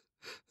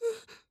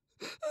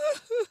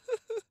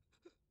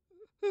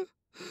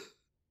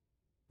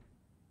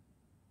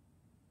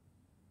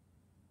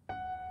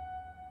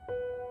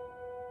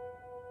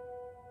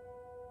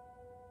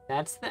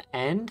 That's the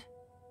end?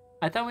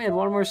 I thought we had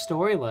one more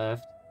story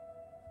left.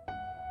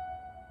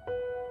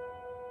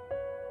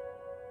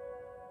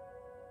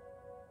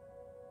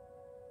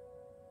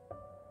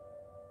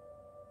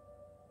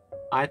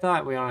 I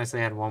thought we honestly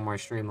had one more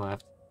stream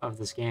left of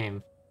this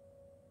game.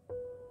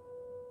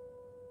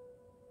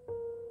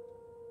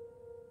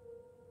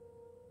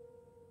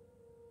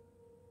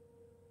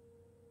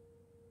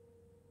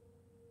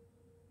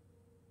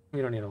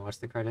 We don't need to watch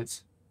the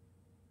credits.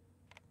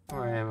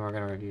 Alright, we're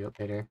gonna review it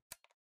later.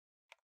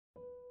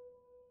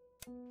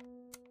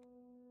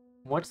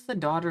 What's the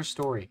daughter's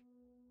story?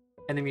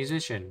 And the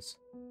musicians?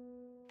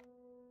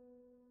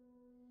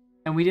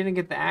 And we didn't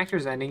get the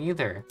actor's ending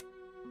either.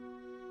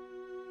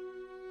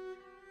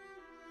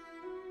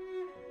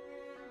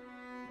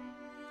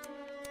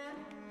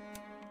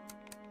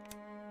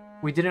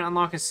 We didn't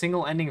unlock a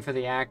single ending for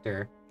the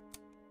actor.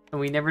 And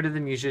we never did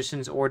the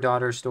musician's or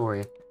daughter's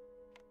story.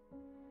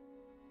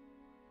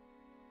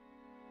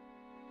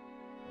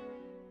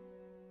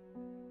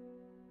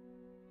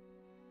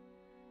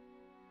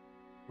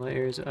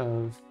 Layers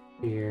of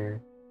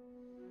Fear.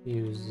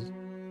 Use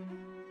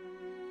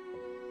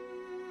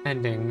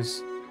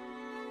endings.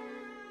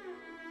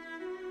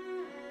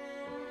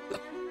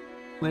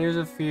 Layers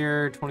of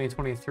Fear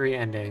 2023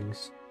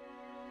 endings.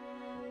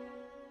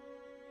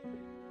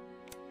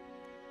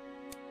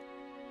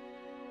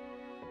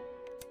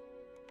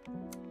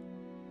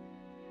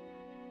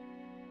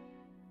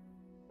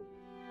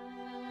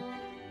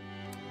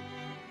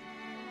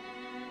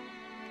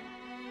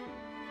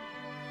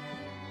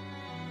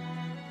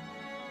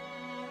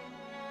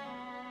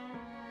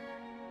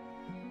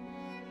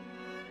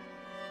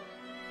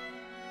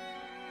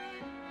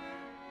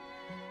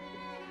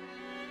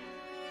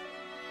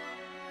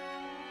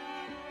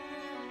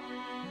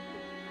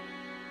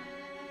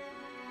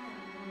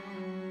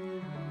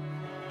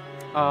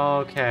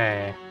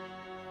 Okay.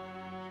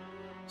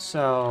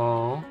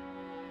 So...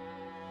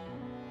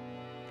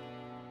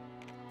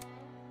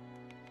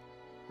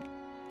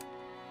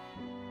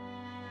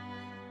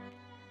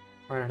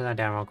 write that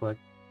down real quick.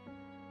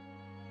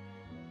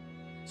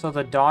 So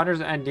the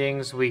daughter's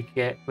endings we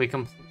can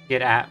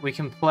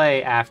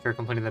play after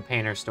completing the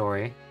painter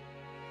story.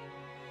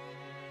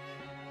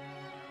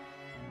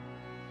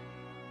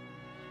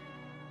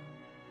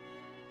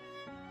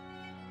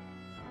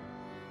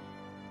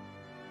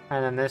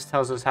 And then this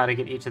tells us how to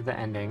get each of the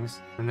endings.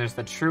 Then there's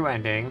the true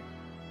ending.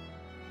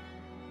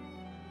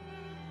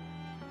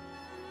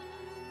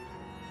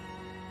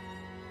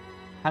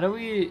 How do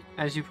we,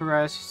 as you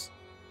progress,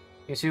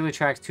 you see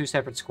tracks two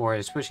separate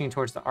scores, pushing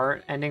towards the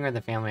art ending or the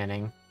family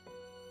ending.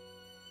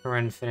 Or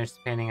when finish the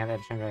painting at the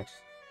index.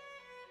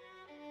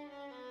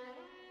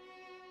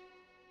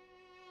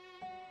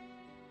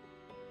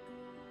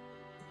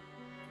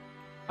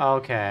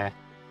 Okay.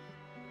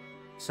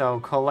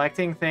 So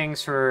collecting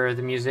things for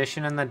the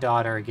musician and the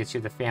daughter gets you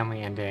the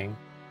family ending.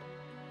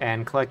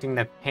 And collecting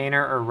the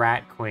painter or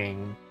rat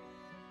queen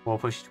will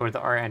push you toward the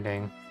art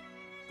ending.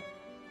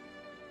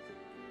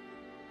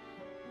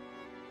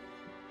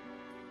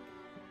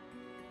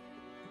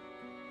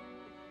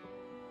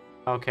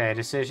 Okay,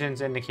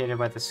 decisions indicated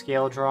by the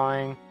scale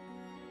drawing.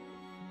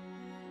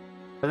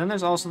 But then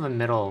there's also the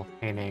middle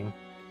painting.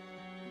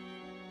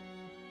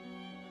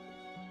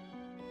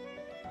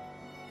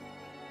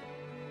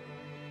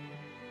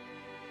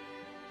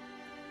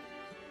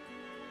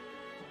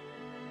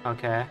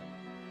 Okay.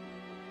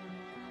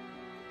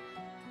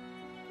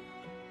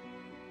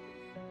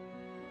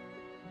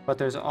 But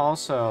there's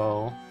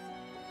also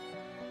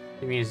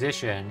the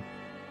musician.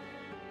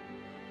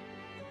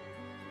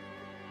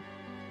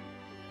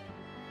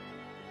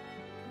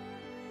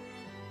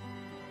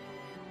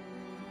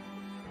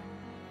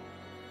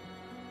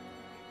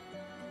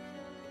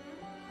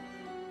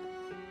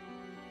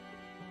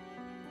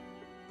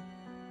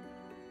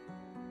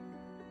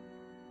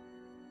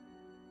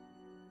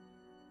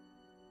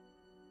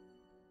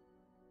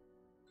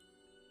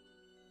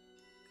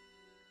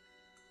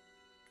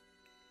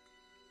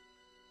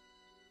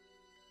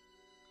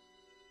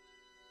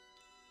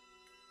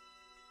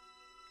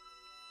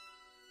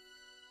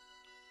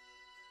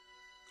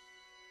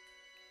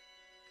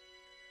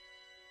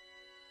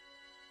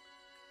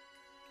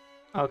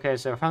 Okay,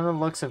 so from the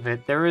looks of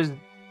it, the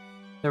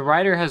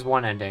writer has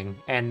one ending,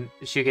 and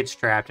she gets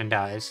trapped and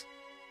dies.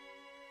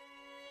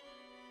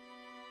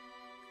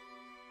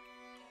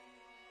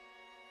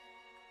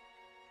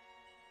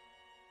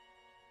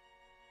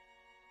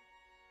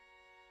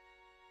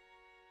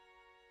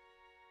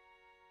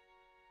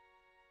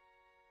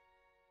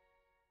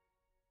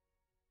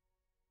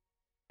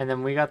 And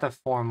then we got the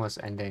formless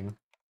ending,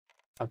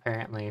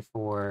 apparently,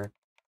 for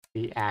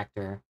the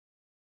actor.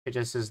 It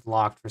just is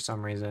locked for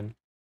some reason.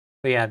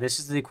 But yeah, this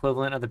is the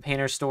equivalent of the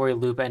painter's story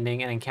loop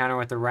ending, an encounter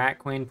with the Rat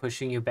Queen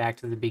pushing you back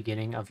to the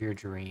beginning of your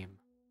dream.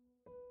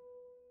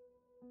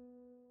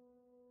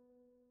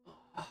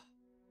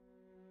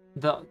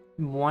 The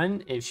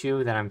one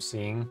issue that I'm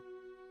seeing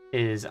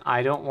is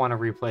I don't want to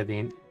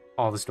replay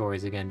all the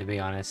stories again, to be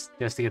honest,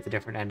 just to get the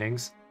different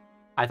endings.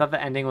 I thought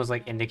the ending was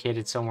like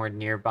indicated somewhere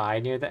nearby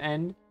near the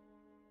end,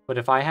 but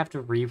if I have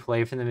to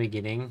replay from the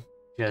beginning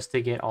just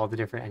to get all the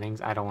different endings,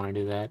 I don't want to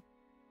do that.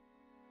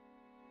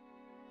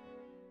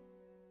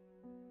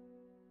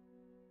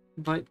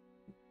 But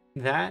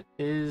that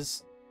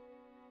is...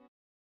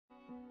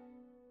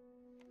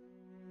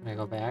 Can I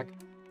go back?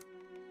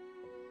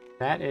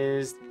 That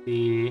is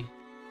the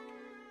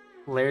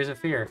Layers of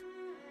Fear.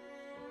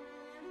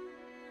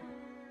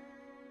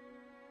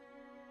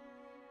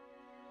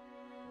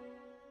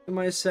 Am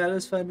I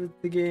satisfied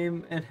with the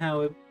game and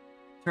how it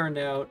turned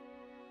out?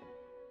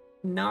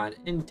 Not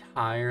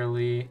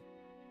entirely.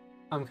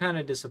 I'm kind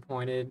of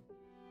disappointed.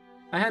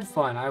 I had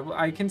fun.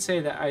 I can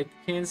say that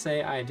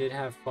I did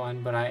have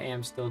fun, but I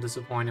am still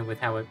disappointed with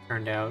how it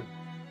turned out.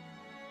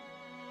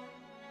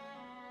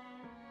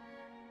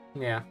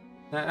 Yeah,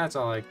 that's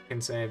all I can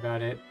say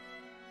about it.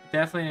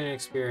 Definitely an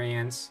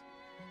experience.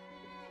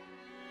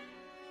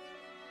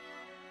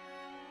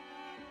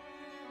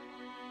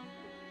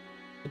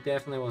 It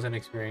definitely was an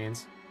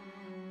experience.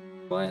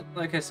 But,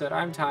 like I said,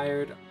 I'm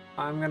tired.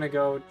 I'm gonna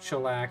go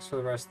chillax for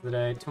the rest of the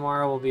day.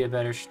 Tomorrow will be a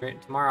better stream.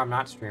 Tomorrow I'm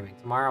not streaming.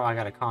 Tomorrow I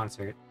got a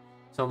concert.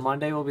 So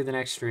Monday will be the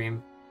next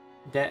stream.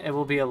 It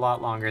will be a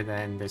lot longer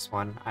than this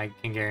one. I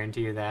can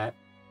guarantee you that.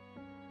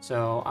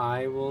 So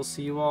I will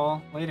see you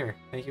all later.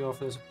 Thank you all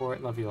for the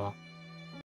support. Love you all.